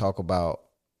when you talk about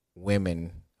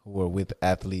women who are with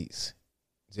athletes.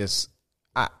 This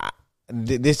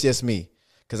just me,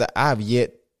 because I have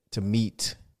yet to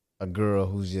meet a girl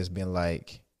who's just been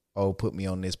like, oh, put me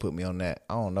on this, put me on that.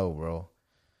 I don't know, bro.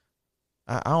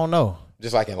 I don't know.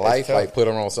 Just like in life, like put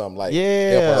her on something, like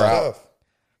yeah, help her out.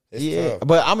 It's tough.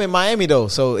 But I'm in Miami though,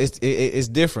 so it's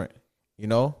different. You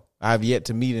know, I've yet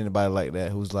to meet anybody like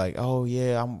that who's like, oh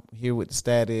yeah, I'm here with the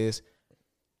status.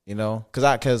 You know,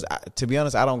 because to be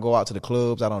honest, I don't go out to the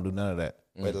clubs. I don't do none of that.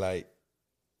 But like,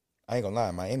 I ain't gonna lie,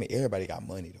 in Miami, everybody got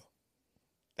money though.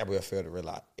 That will feel to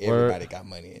realize everybody got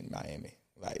money in Miami.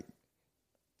 Like,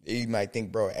 you might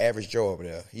think, bro, average Joe over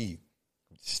there, he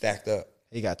stacked up.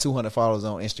 He got 200 followers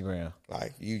on Instagram.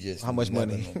 Like, you just how much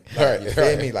money? Like, you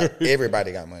feel me? Like,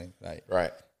 everybody got money. Like,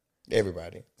 right.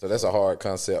 Everybody. So that's a hard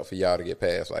concept for y'all to get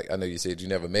past. Like, I know you said you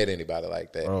never met anybody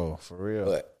like that. Bro, for real.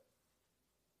 But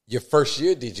your first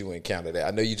year, did you encounter that?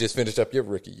 I know you just finished up your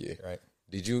rookie year. Right.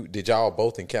 Did y'all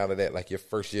both encounter that? Like, your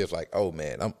first year is like, oh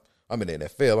man, I'm in the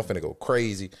NFL, I'm finna go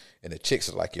crazy. And the chicks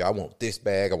are like, yo, I want this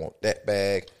bag, I want that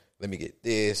bag. Let me get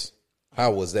this.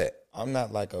 How was that? I'm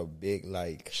not like a big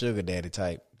like sugar daddy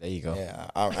type. There you go. Yeah,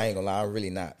 I ain't gonna lie, I'm really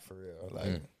not for real.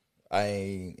 Like I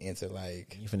ain't into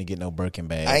like you finna get no Birkin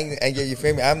bag. I ain't you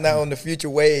feel me? I'm not on the future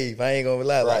wave. I ain't gonna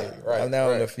lie. I'm not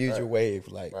on the future wave.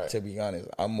 Like to be honest,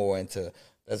 I'm more into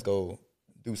let's go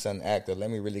do something active. Let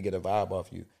me really get a vibe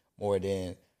off you more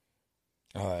than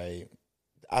all right.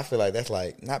 I feel like that's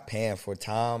like not paying for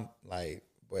time, like,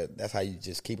 but that's how you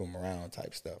just keep them around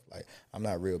type stuff. Like I'm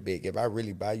not real big. If I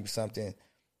really buy you something,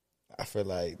 I feel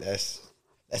like that's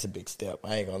a big step.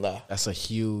 I ain't gonna lie. That's a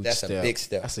huge That's step. a big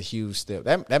step. That's a huge step.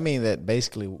 That means that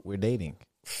basically we're dating.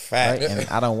 Fact. Right? And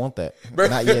I don't want that.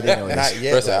 Not yet anyways. Not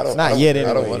yet. Not yet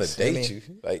anyways. I don't want to date you.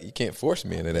 Like, you can't force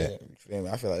me into that. You feel me?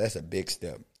 I feel like that's a big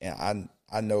step. And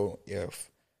I know if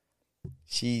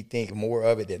she think more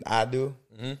of it than I do,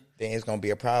 then it's going to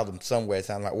be a problem somewhere.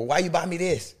 So I'm like, well, why you buy me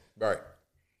this? Right.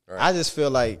 I just feel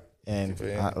like, and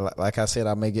like I said,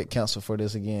 I may get canceled for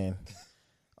this again.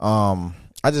 I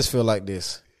just feel like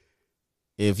this.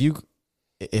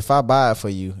 If I buy it for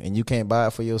you and you can't buy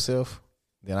it for yourself,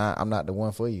 then I'm not the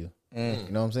one for you. You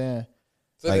know what I'm saying?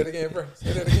 Say that again, bro.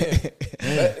 Say that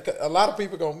again. A lot of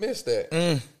people gonna miss that,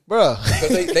 bro.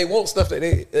 Because they want stuff that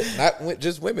they not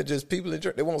just women, just people in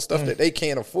church. They want stuff that they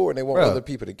can't afford, and they want other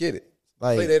people to get it.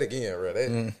 Like, say that again,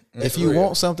 bro. If you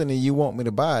want something and you want me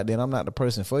to buy it, then I'm not the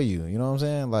person for you. You know what I'm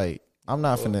saying? Like, I'm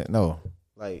not finna. No,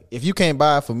 like if you can't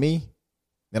buy it for me,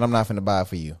 then I'm not finna buy it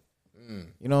for you.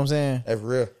 You know what I'm saying? That's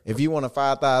real. If you want a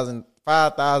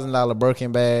 $5,000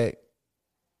 Birkin bag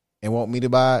and want me to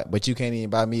buy it, but you can't even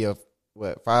buy me a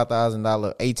 $5,000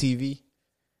 ATV,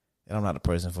 then I'm not the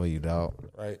person for you, dog.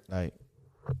 Right.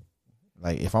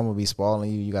 Like if I'm gonna be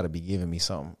spoiling you, you got to be giving me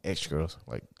something extra.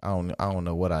 Like I don't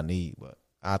know what I need, but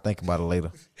I'll think about it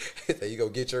later. So you go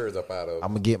get yours up out of.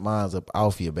 I'm gonna get mine up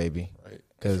off you, baby. Right.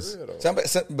 Because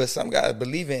some guys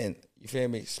believe in, you feel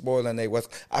me, spoiling they was.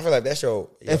 I feel like that's your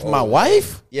if my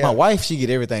wife, she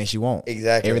get everything she want.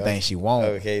 Exactly. Everything she want.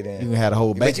 Okay, then you can have a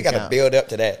whole bank account. But you got to build up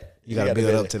to that. You got to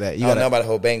build up to that. You got to know about the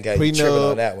whole bank account. You tripping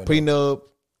on that one. Prenup.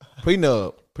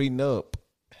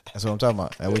 That's what I'm talking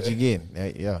about. That's what you getting.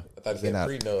 Yeah. I thought you said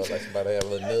prenup, like somebody had a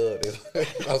little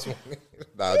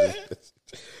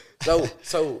nub.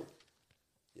 So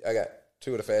I got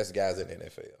two of the fastest guys in the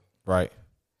NFL. Right.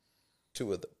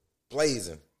 Two of the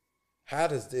blazing. How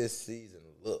does this season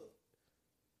look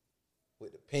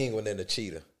with the Penguin and the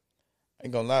Cheetah? I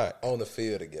ain't gonna lie. On the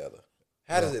field together.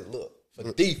 How does it look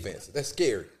for defense? That's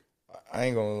scary. I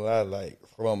ain't gonna lie. Like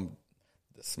from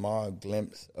the small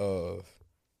glimpse of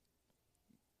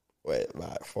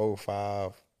like 4 or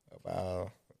 5 of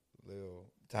our little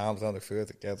times on the field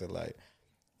together, like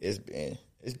it's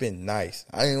been nice.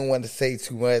 I didn't want to say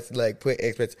too much, like put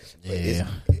expectations. Yeah.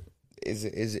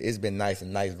 It's been nice,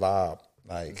 and nice vibe.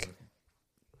 Like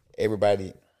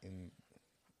everybody,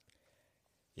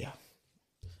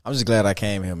 I'm just glad I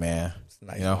came here, man. It's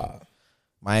nice vibe.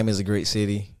 Miami's a great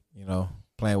city. You know,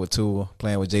 playing with Tua,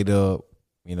 playing with J-Dub.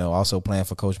 You know, also playing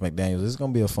for Coach McDaniels. It's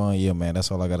gonna be a fun year, man. That's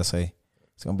all I gotta say.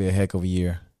 It's gonna be a heck of a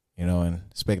year. You know, and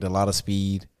expect a lot of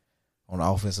speed on the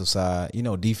offensive side. You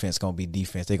know, defense gonna be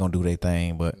defense. They're gonna do their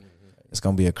thing, but it's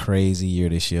gonna be a crazy year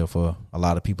this year for a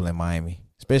lot of people in Miami.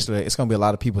 Especially, it's gonna be a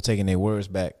lot of people taking their words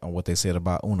back on what they said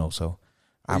about Uno. So,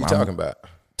 what are you talking about?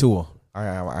 Tua.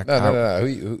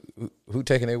 No. Who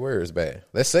taking their words back?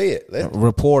 Let's say it.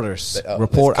 Reporters.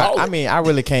 I mean, I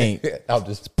really can't. I'll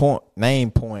just point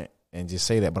and just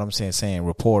say that, but I'm saying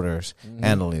reporters,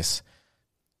 analysts,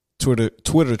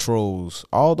 Twitter trolls.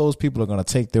 All those people are gonna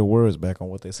take their words back on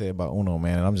what they say about Uno,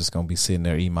 man. And I'm just gonna be sitting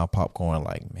there eating my popcorn,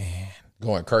 like, man,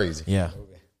 going crazy. Yeah.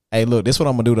 Okay. Hey, look, this is what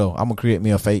I'm gonna do though. I'm gonna create me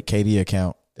a fake KD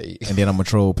account, and then I'm gonna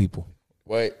troll people.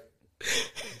 Wait.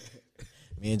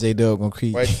 Me and J-Dub gonna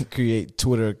create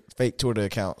fake Twitter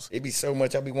accounts. It be so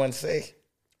much I be wanting to say.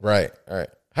 Right. All right.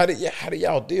 How do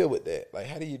y'all deal with that? Like,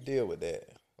 how do you deal with that?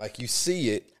 Like, you see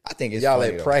it. I think it's y'all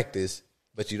funny, at practice,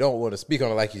 but you don't want to speak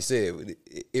on it like you said.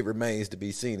 It remains to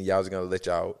be seen. Y'all just going to let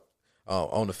y'all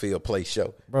on the field play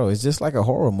show. Bro, it's just like a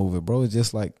horror movie, bro. It's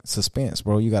just like suspense,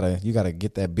 bro. You gotta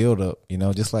get that build up,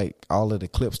 just like all of the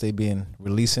clips they been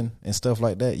releasing and stuff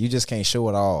like that. You just can't show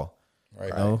it all. Right.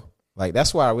 You know? Like,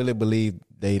 that's why I really believe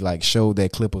they like showed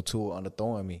that clip of Tua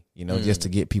underthrowing me, just to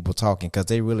get people talking, because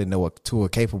they really know what Tua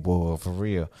capable of for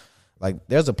real. Like,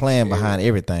 there's a plan behind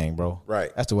everything, bro.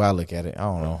 Right. That's the way I look at it. I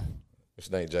don't know.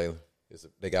 What's your name, Jaylen?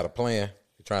 They got a plan.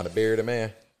 They're trying to bury the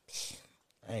man.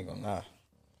 I ain't gonna lie.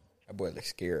 That boy looks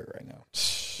scared right now.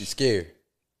 You scared?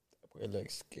 That boy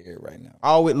looks scared right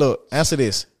now. Look, answer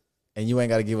this, and you ain't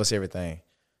got to give us everything.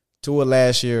 Tua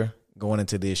last year, going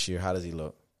into this year, how does he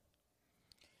look?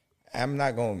 I'm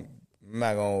not gonna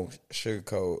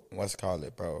sugarcoat what's called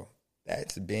it, bro.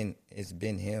 It's been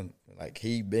him. Like,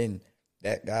 he been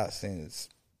that guy since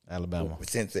Alabama.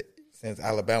 Since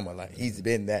Alabama. Like, he's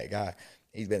been that guy.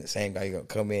 He's been the same guy. He's gonna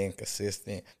come in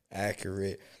consistent,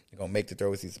 accurate. He's gonna make the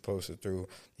throws he's supposed to throw,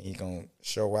 and he's gonna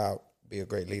show out, be a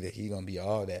great leader. He's gonna be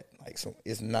all that. Like, so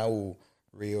it's no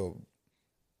real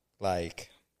like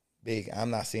big.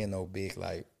 I'm not seeing no big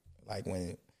like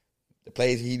when the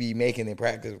plays he be making in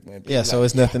practice. So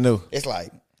it's nothing new. It's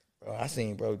like, bro,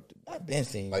 I've been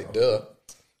seeing. Like, bro. duh.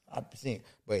 I've been seeing.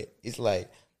 But it's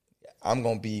like, I'm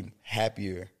going to be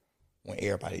happier when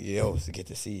everybody else get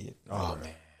to see it. Oh, man.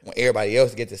 When everybody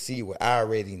else get to see what I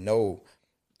already know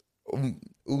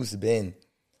who's been.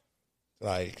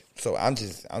 Like, so I'm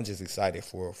just excited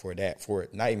for that. For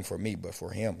not even for me, but for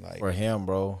him. Like, for him,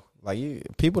 bro. Like,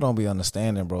 people don't be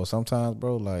understanding, bro. Sometimes,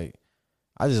 bro, like,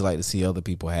 I just like to see other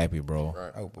people happy, bro.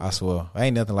 Right. oh, I swear.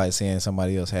 Ain't nothing like seeing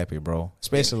somebody else happy, bro.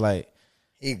 Especially, like,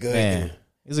 he good. man, dude.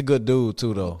 he's a good dude,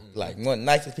 too, though. Like, one of the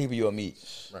nicest people you'll meet.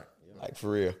 Right. Like, for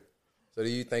real. So do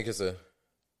you think it's I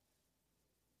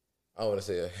don't want to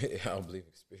say I don't believe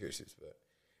in conspiracies, but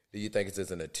do you think it's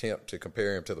just an attempt to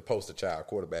compare him to the poster child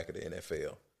quarterback of the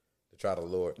NFL to try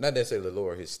to not necessarily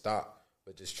lower his stock,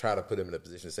 but just try to put him in a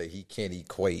position to say he can't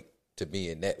equate to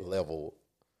being that level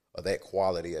or that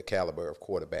quality or caliber of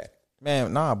quarterback?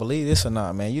 Man, nah, believe this or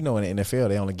not, man. In the NFL,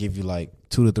 they only give you like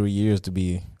 2 to 3 years to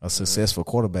be a successful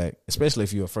quarterback, especially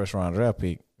if you're a first-round draft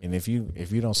pick. And if you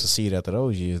don't succeed after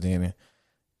those years, then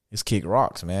it's kick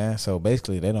rocks, man. So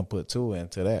basically, they don't put Tua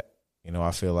into that.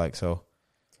 I feel like so.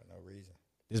 For no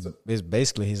reason. It's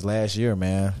basically his last year,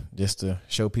 man, just to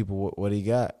show people what he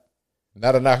got.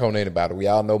 Not a knock on anybody. We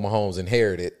all know Mahomes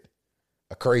inherited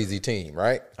a crazy team,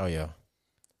 right? Oh, yeah.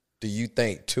 Do you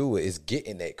think Tua is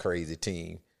getting that crazy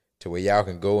team to where y'all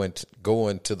can go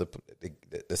into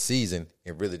the season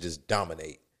and really just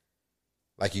dominate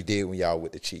like you did when y'all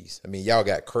with the Chiefs? I mean, y'all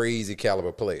got crazy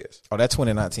caliber players. Oh, that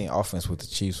 2019 offense with the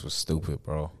Chiefs was stupid,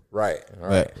 bro. Right.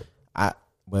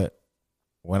 But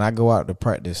when I go out to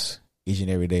practice each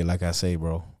and every day, like I say,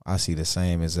 bro, I see the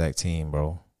same exact team,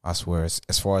 bro. I swear,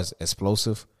 as far as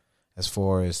explosive, as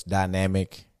far as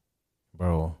dynamic,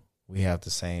 bro, we have the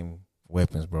same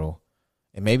weapons, bro.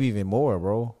 And maybe even more,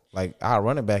 bro. Like, our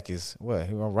running back is what?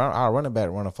 Our running back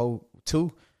run a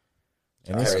 4.2.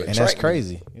 And that's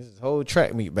crazy. It's a whole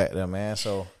track meet back there, man.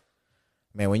 So,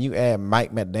 man, when you add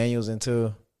Mike McDaniels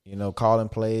into, calling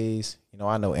plays,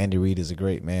 I know Andy Reid is a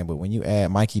great man, but when you add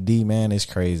Mikey D, man, it's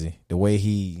crazy. The way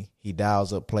he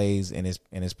dials up plays and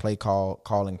his play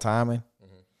calling timing,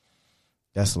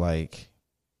 that's like,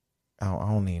 I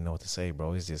don't even know what to say,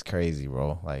 bro. It's just crazy,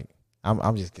 bro. Like,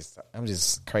 I'm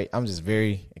just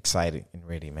very excited and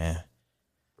ready, man.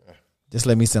 Just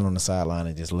let me sit on the sideline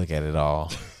and just look at it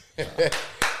all.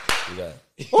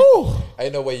 Ooh.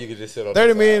 Ain't no way you could just sit on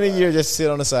 30 million a year, just sit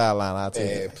on the sideline. I'll tell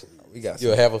you.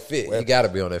 You'll have a fit. You got to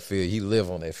be on that field. You live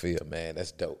on that field, man.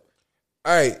 That's dope.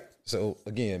 All right. So,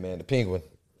 again, man, the Penguin.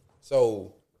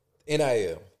 So,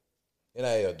 NIL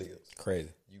deals. Crazy.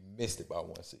 You missed it by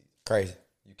one season. Crazy.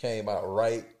 You came out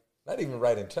right, not even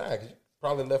right in time, because you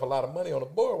probably left a lot of money on the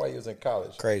board while you was in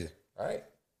college. Crazy. All right?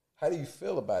 How do you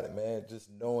feel about it, man, just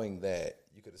knowing that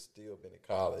you could have still been in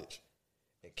college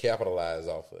and capitalized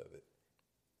off of it?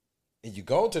 And you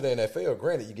go to the NFL,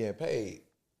 granted, you're getting paid,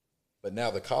 but now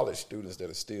the college students that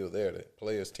are still there, the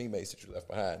players, teammates that you left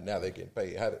behind, now they're getting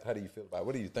paid. How do you feel about it?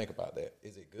 What do you think about that?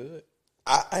 Is it good?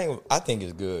 I think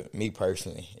it's good, me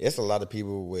personally. It's a lot of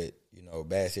people with,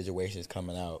 bad situations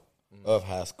coming out of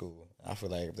high school. I feel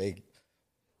like if they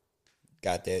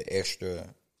got that extra,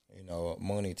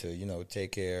 money to,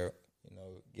 take care,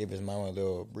 give his mama a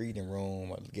little breathing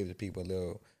room, or give the people a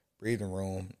little breathing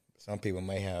room. Some people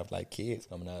may have like kids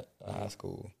coming out of high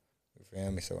school. You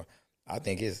feel me? So I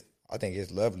think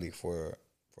it's lovely for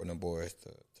them boys to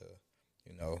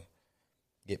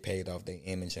get paid off their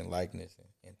image and likeness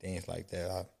and things like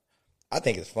that. I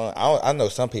think it's fun. I know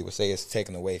some people say it's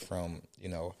taken away from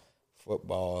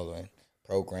football and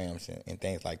programs and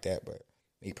things like that, but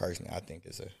me personally, I think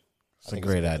it's a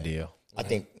great idea. I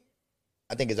think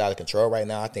it's out of control right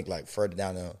now. I think like further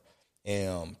down the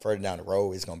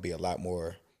road, it's gonna be a lot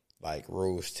more like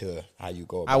rules to how you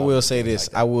go about I will say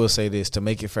this. Like I will say this to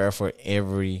make it fair for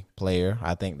every player.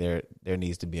 I think there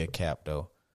needs to be a cap though.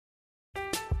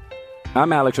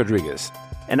 I'm Alex Rodriguez.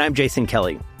 And I'm Jason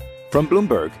Kelly. From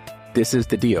Bloomberg, this is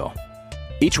The Deal.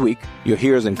 Each week, you'll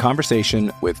hear us in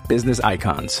conversation with business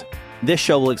icons. This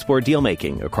show will explore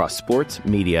deal-making across sports,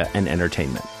 media, and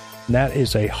entertainment. That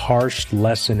is a harsh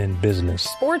lesson in business.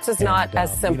 Sports is not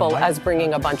as simple as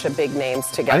bringing a bunch of big names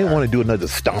together. I didn't want to do another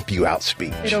stomp you out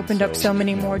speech. It opened up so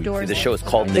many more doors. The show is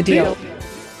called The Deal.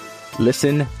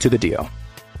 Listen to The Deal.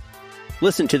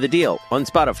 Listen to The Deal on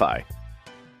Spotify.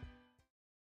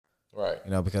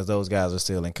 Right. Because those guys are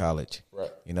still in college.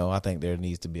 Right. I think there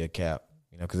needs to be a cap,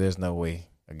 because there's no way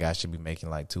a guy should be making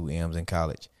like 2 M's in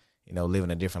college,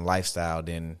 living a different lifestyle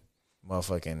than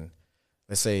motherfucking,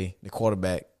 let's say, the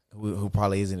quarterback who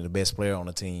probably isn't the best player on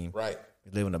the team. Right.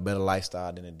 Living a better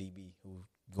lifestyle than a DB who's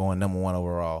going number 1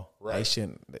 overall. Right.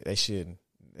 There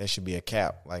should be a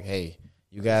cap. Like, hey,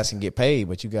 you guys can get paid,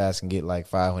 but you guys can get like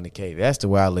 $500K. That's the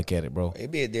way I look at it, bro.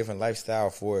 It'd be a different lifestyle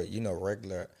for,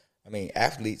 regular,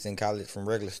 athletes in college from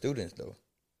regular students, though.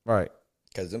 Right.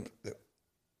 Because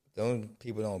them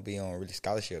people don't be on really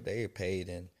scholarship. They get paid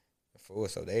in full,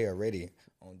 so they already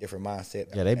on different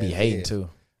mindset. Yeah, they be hating, too.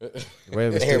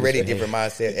 They already different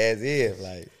mindset as is,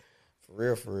 like,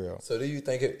 for real. So do you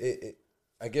think it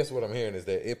I guess what I'm hearing is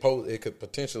that it could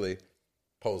potentially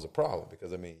pose a problem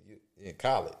because, you in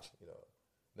college,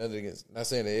 nothing against, not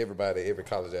saying that every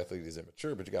college athlete is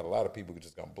immature, but you got a lot of people who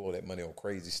just going to blow that money on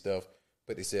crazy stuff,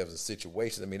 put themselves in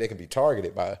situations. They can be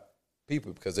targeted by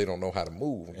people because they don't know how to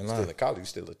move. When you're still in college, you're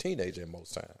still a teenager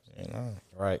most times.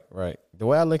 Right. The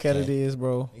way I look at it is,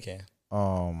 bro. You can.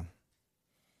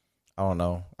 I don't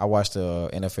know. I watched the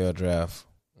NFL draft,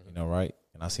 right?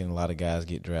 And I seen a lot of guys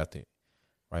get drafted.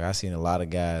 Right, I seen a lot of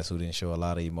guys who didn't show a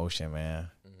lot of emotion, man.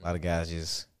 A lot of guys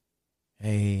just,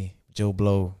 hey, Joe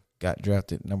Blow got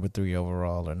drafted number 3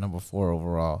 overall or number 4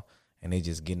 overall. And they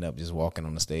just getting up, just walking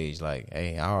on the stage like,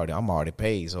 hey, I'm already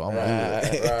paid, so I'm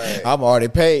good. Right. I'm already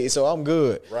paid, so I'm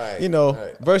good. Right.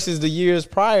 Versus the years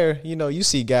prior, you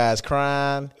see guys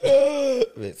crying.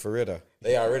 For real, though.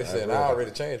 They already said, I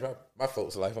already changed my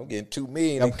folks' life. I'm getting $2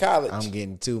 million in college. I'm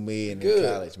getting $2 million in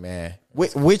college, man.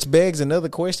 Which begs another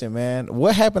question, man.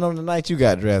 What happened on the night you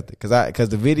got drafted? Because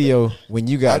the video when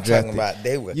you got drafted,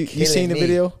 they were you seen the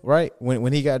video, right?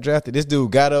 When he got drafted, this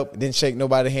dude got up, didn't shake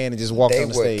nobody's hand, and just walked on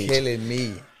the stage. They were killing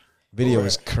me. Video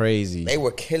was crazy. They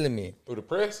were killing me through the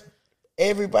press.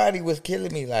 Everybody was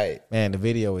killing me. Like, man, the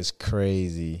video is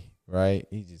crazy, right?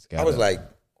 He just got. I was up. like,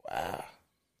 wow,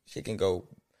 she can go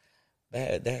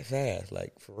bad that fast,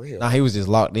 like for real. Nah, he was just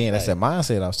locked in. That's that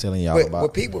mindset I was telling y'all about.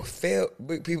 What people fail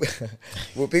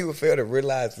to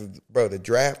realize is, bro, the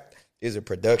draft is a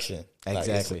production.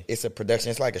 Exactly. Like it's a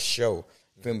production. It's like a show.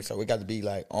 You feel me? So we got to be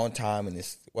like on time, and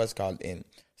it's what's called. And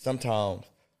sometimes,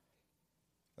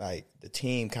 like the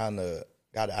team kind of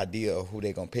got an idea of who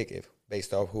they gonna pick if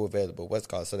based off who available. What's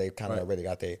called. So they kind of already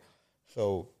got there.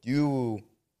 So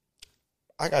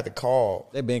I got the call.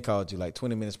 They been called you like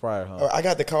 20 minutes prior, huh? I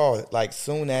got the call like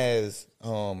soon as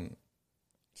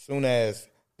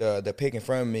the pick in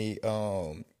front of me,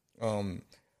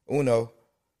 Uno,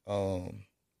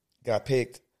 got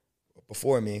picked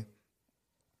before me.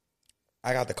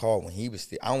 I got the call when he was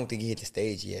still. I don't think he hit the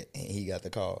stage yet, and he got the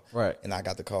call. Right. And I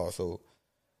got the call, so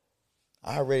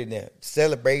I already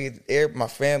celebrated. My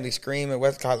family screaming.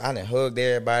 What's called? I done hugged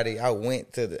everybody. I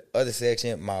went to the other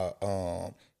section. My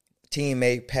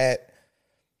teammate Pat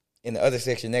in the other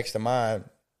section next to mine.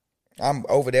 I'm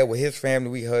over there with his family.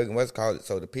 We hugging. What's called?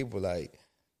 So the people like,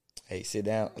 hey, sit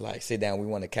down. Like sit down. We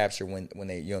want to capture when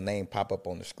your name pop up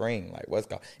on the screen. Like what's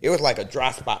called? It was like a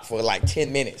dry spot for like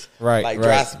 10 minutes. Right. Like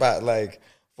dry spot like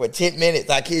for 10 minutes.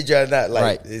 I kid you not.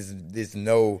 Like this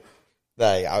no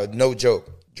like no joke.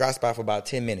 Dry spot for about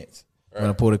 10 minutes. I'm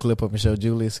gonna pull the clip up and show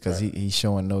Julius because he's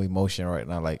showing no emotion right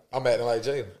now. Like I'm acting like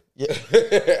Jaylen. Yeah.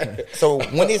 So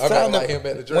when it's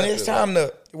time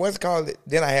to what's called,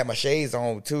 then I had my shades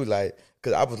on too, like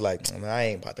because I was like, man, I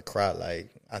ain't about to cry. Like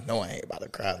I know I ain't about to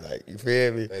cry. Like you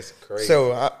feel me? That's crazy.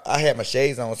 So I had my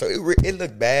shades on, so it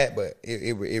looked bad, but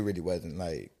it really wasn't.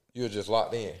 Like You were just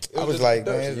locked in. I was like,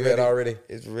 man, you had already.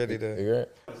 It's ready to.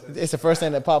 It's the first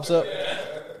thing that pops up.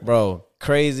 Bro,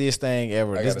 craziest thing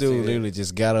ever. This dude literally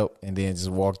just got up and then just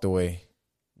walked away.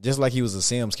 Just like he was a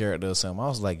Sims character or something. I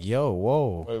was like, yo,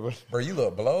 whoa. Wait. Bro, you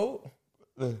look blowed.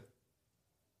 You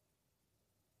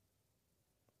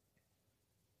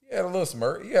had a little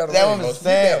smirk. You had a little emotion. You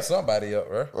dapped somebody up,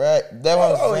 bro. Right. That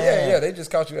one. Oh, yeah. They just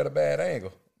caught you at a bad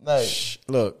angle. Like,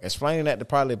 look, explaining that to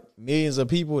probably millions of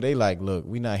people, they like, look,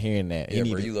 we not hearing that. Yeah,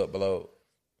 bro, you look blowed.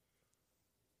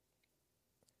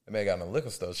 That man got no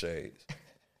liquor store shades.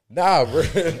 Nah, bro.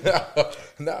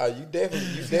 Nah, you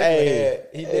definitely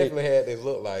had this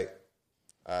look like,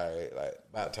 all right, like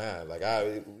about time. Like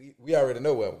we already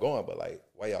know where I'm going, but like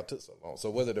why y'all took so long?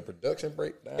 So was it a production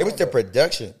breakdown? It was the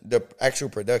production, the actual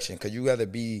production, because you got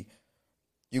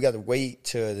to wait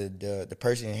till the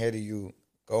person ahead of you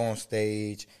go on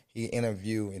stage, he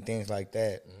interview and things like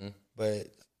that. Mm-hmm. But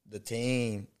the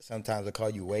team sometimes will call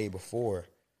you way before,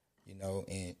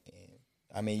 and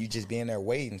I mean, you just being there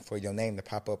waiting for your name to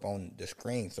pop up on the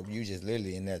screen. So you just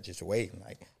literally in there just waiting,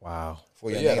 like, wow,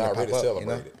 for your name to pop up.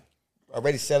 Celebrated.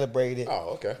 Already celebrated.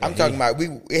 Oh, okay. I'm talking about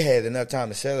we had enough time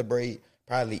to celebrate,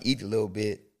 probably eat a little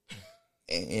bit,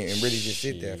 and really just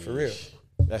sit there for real.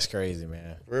 That's crazy,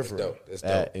 man. For real.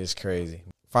 That is crazy.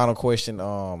 Final question.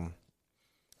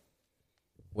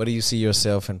 What do you see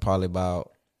yourself in probably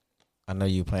about? I know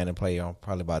you plan to play on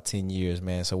probably about 10 years,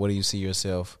 man. So what do you see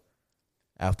yourself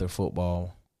after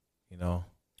football?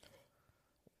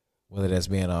 Whether that's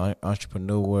being an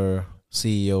entrepreneur,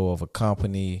 CEO of a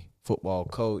company, football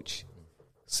coach,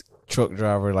 truck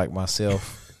driver like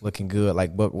myself, looking good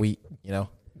like buckwheat,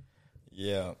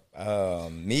 Yeah.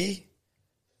 Me,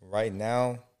 right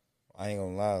now, I ain't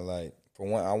gonna lie. Like, for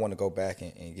one, I want to go back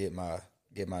and get my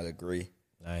degree.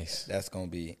 Nice. That's gonna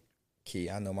be key.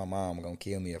 I know my mom gonna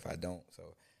kill me if I don't. So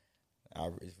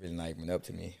it's really not even up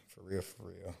to me. For real.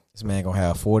 This man gonna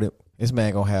have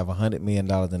 $100 million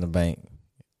in the bank.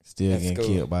 Still getting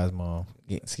killed by his mom.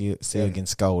 Getting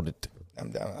scolded.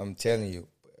 I'm telling you.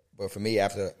 But for me,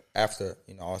 after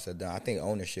all said done, I think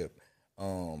ownership.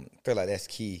 Feel like that's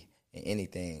key in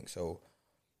anything. So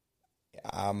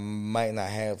I might not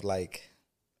have like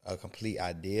a complete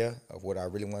idea of what I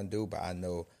really want to do, but I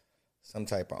know some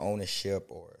type of ownership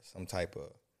or some type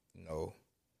of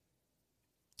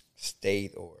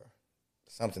state or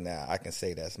something that I can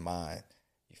say that's mine.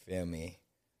 You feel me?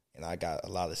 And I got a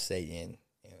lot of say in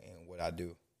what I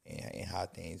do and how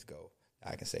things go.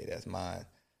 I can say that's mine.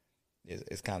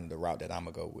 It's kind of the route that I'm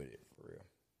going to go with it, for real.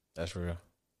 That's real.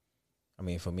 I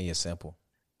mean, for me, it's simple.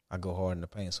 I go hard in the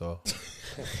paint, so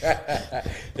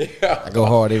I go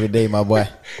hard every day, my boy.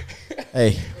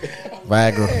 Hey,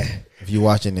 Viagra, if you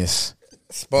watching this,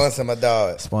 sponsor my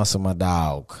dog.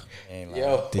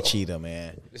 Yo, the cheetah,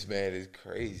 man. This man is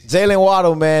crazy. Jaylen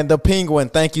Waddle, man, the Penguin.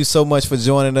 Thank you so much for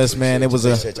joining us, man.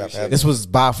 This was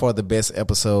by far the best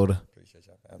episode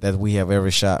that we have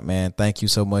ever shot, man. Thank you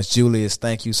so much, Julius.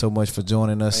 Thank you so much for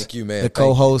joining us. Thank you, man. The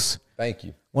co-host. Thank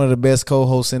you. One of the best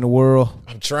co-hosts in the world.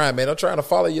 I'm trying, man. I'm trying to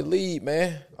follow your lead,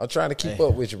 man. I'm trying to keep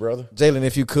up with you, brother. Jaylen,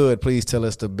 if you could, please tell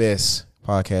us the best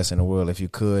podcast in the world, if you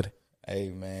could. Hey,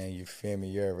 man, you feel me?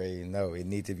 You already know. It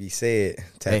need to be said.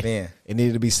 Tap in. It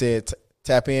needed to be said.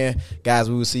 Tap in. Guys,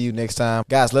 we will see you next time.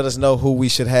 Guys, let us know who we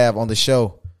should have on the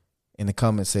show in the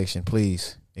comment section,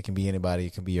 please. It can be anybody.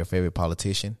 It can be your favorite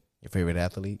politician, your favorite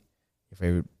athlete, your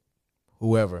favorite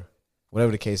whoever,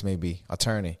 whatever the case may be,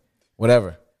 attorney,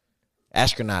 whatever,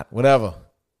 astronaut, whatever.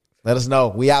 Let us know.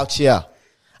 We out here.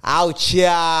 Out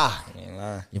here.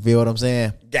 You feel what I'm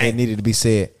saying? It needed to be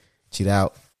said. Cheat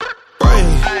out.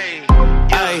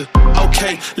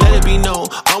 Okay, let it be known.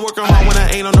 I'm working hard when I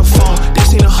ain't on the phone.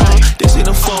 This ain't a home, this ain't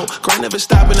a phone. Grind never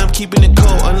stopping, I'm keeping it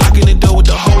cold. Unlocking the door with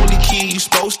the holy key. You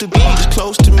supposed to be just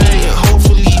close to me, and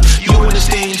hopefully you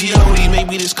understand G.O.D.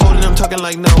 Maybe this cold and I'm talking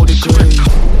like no degree.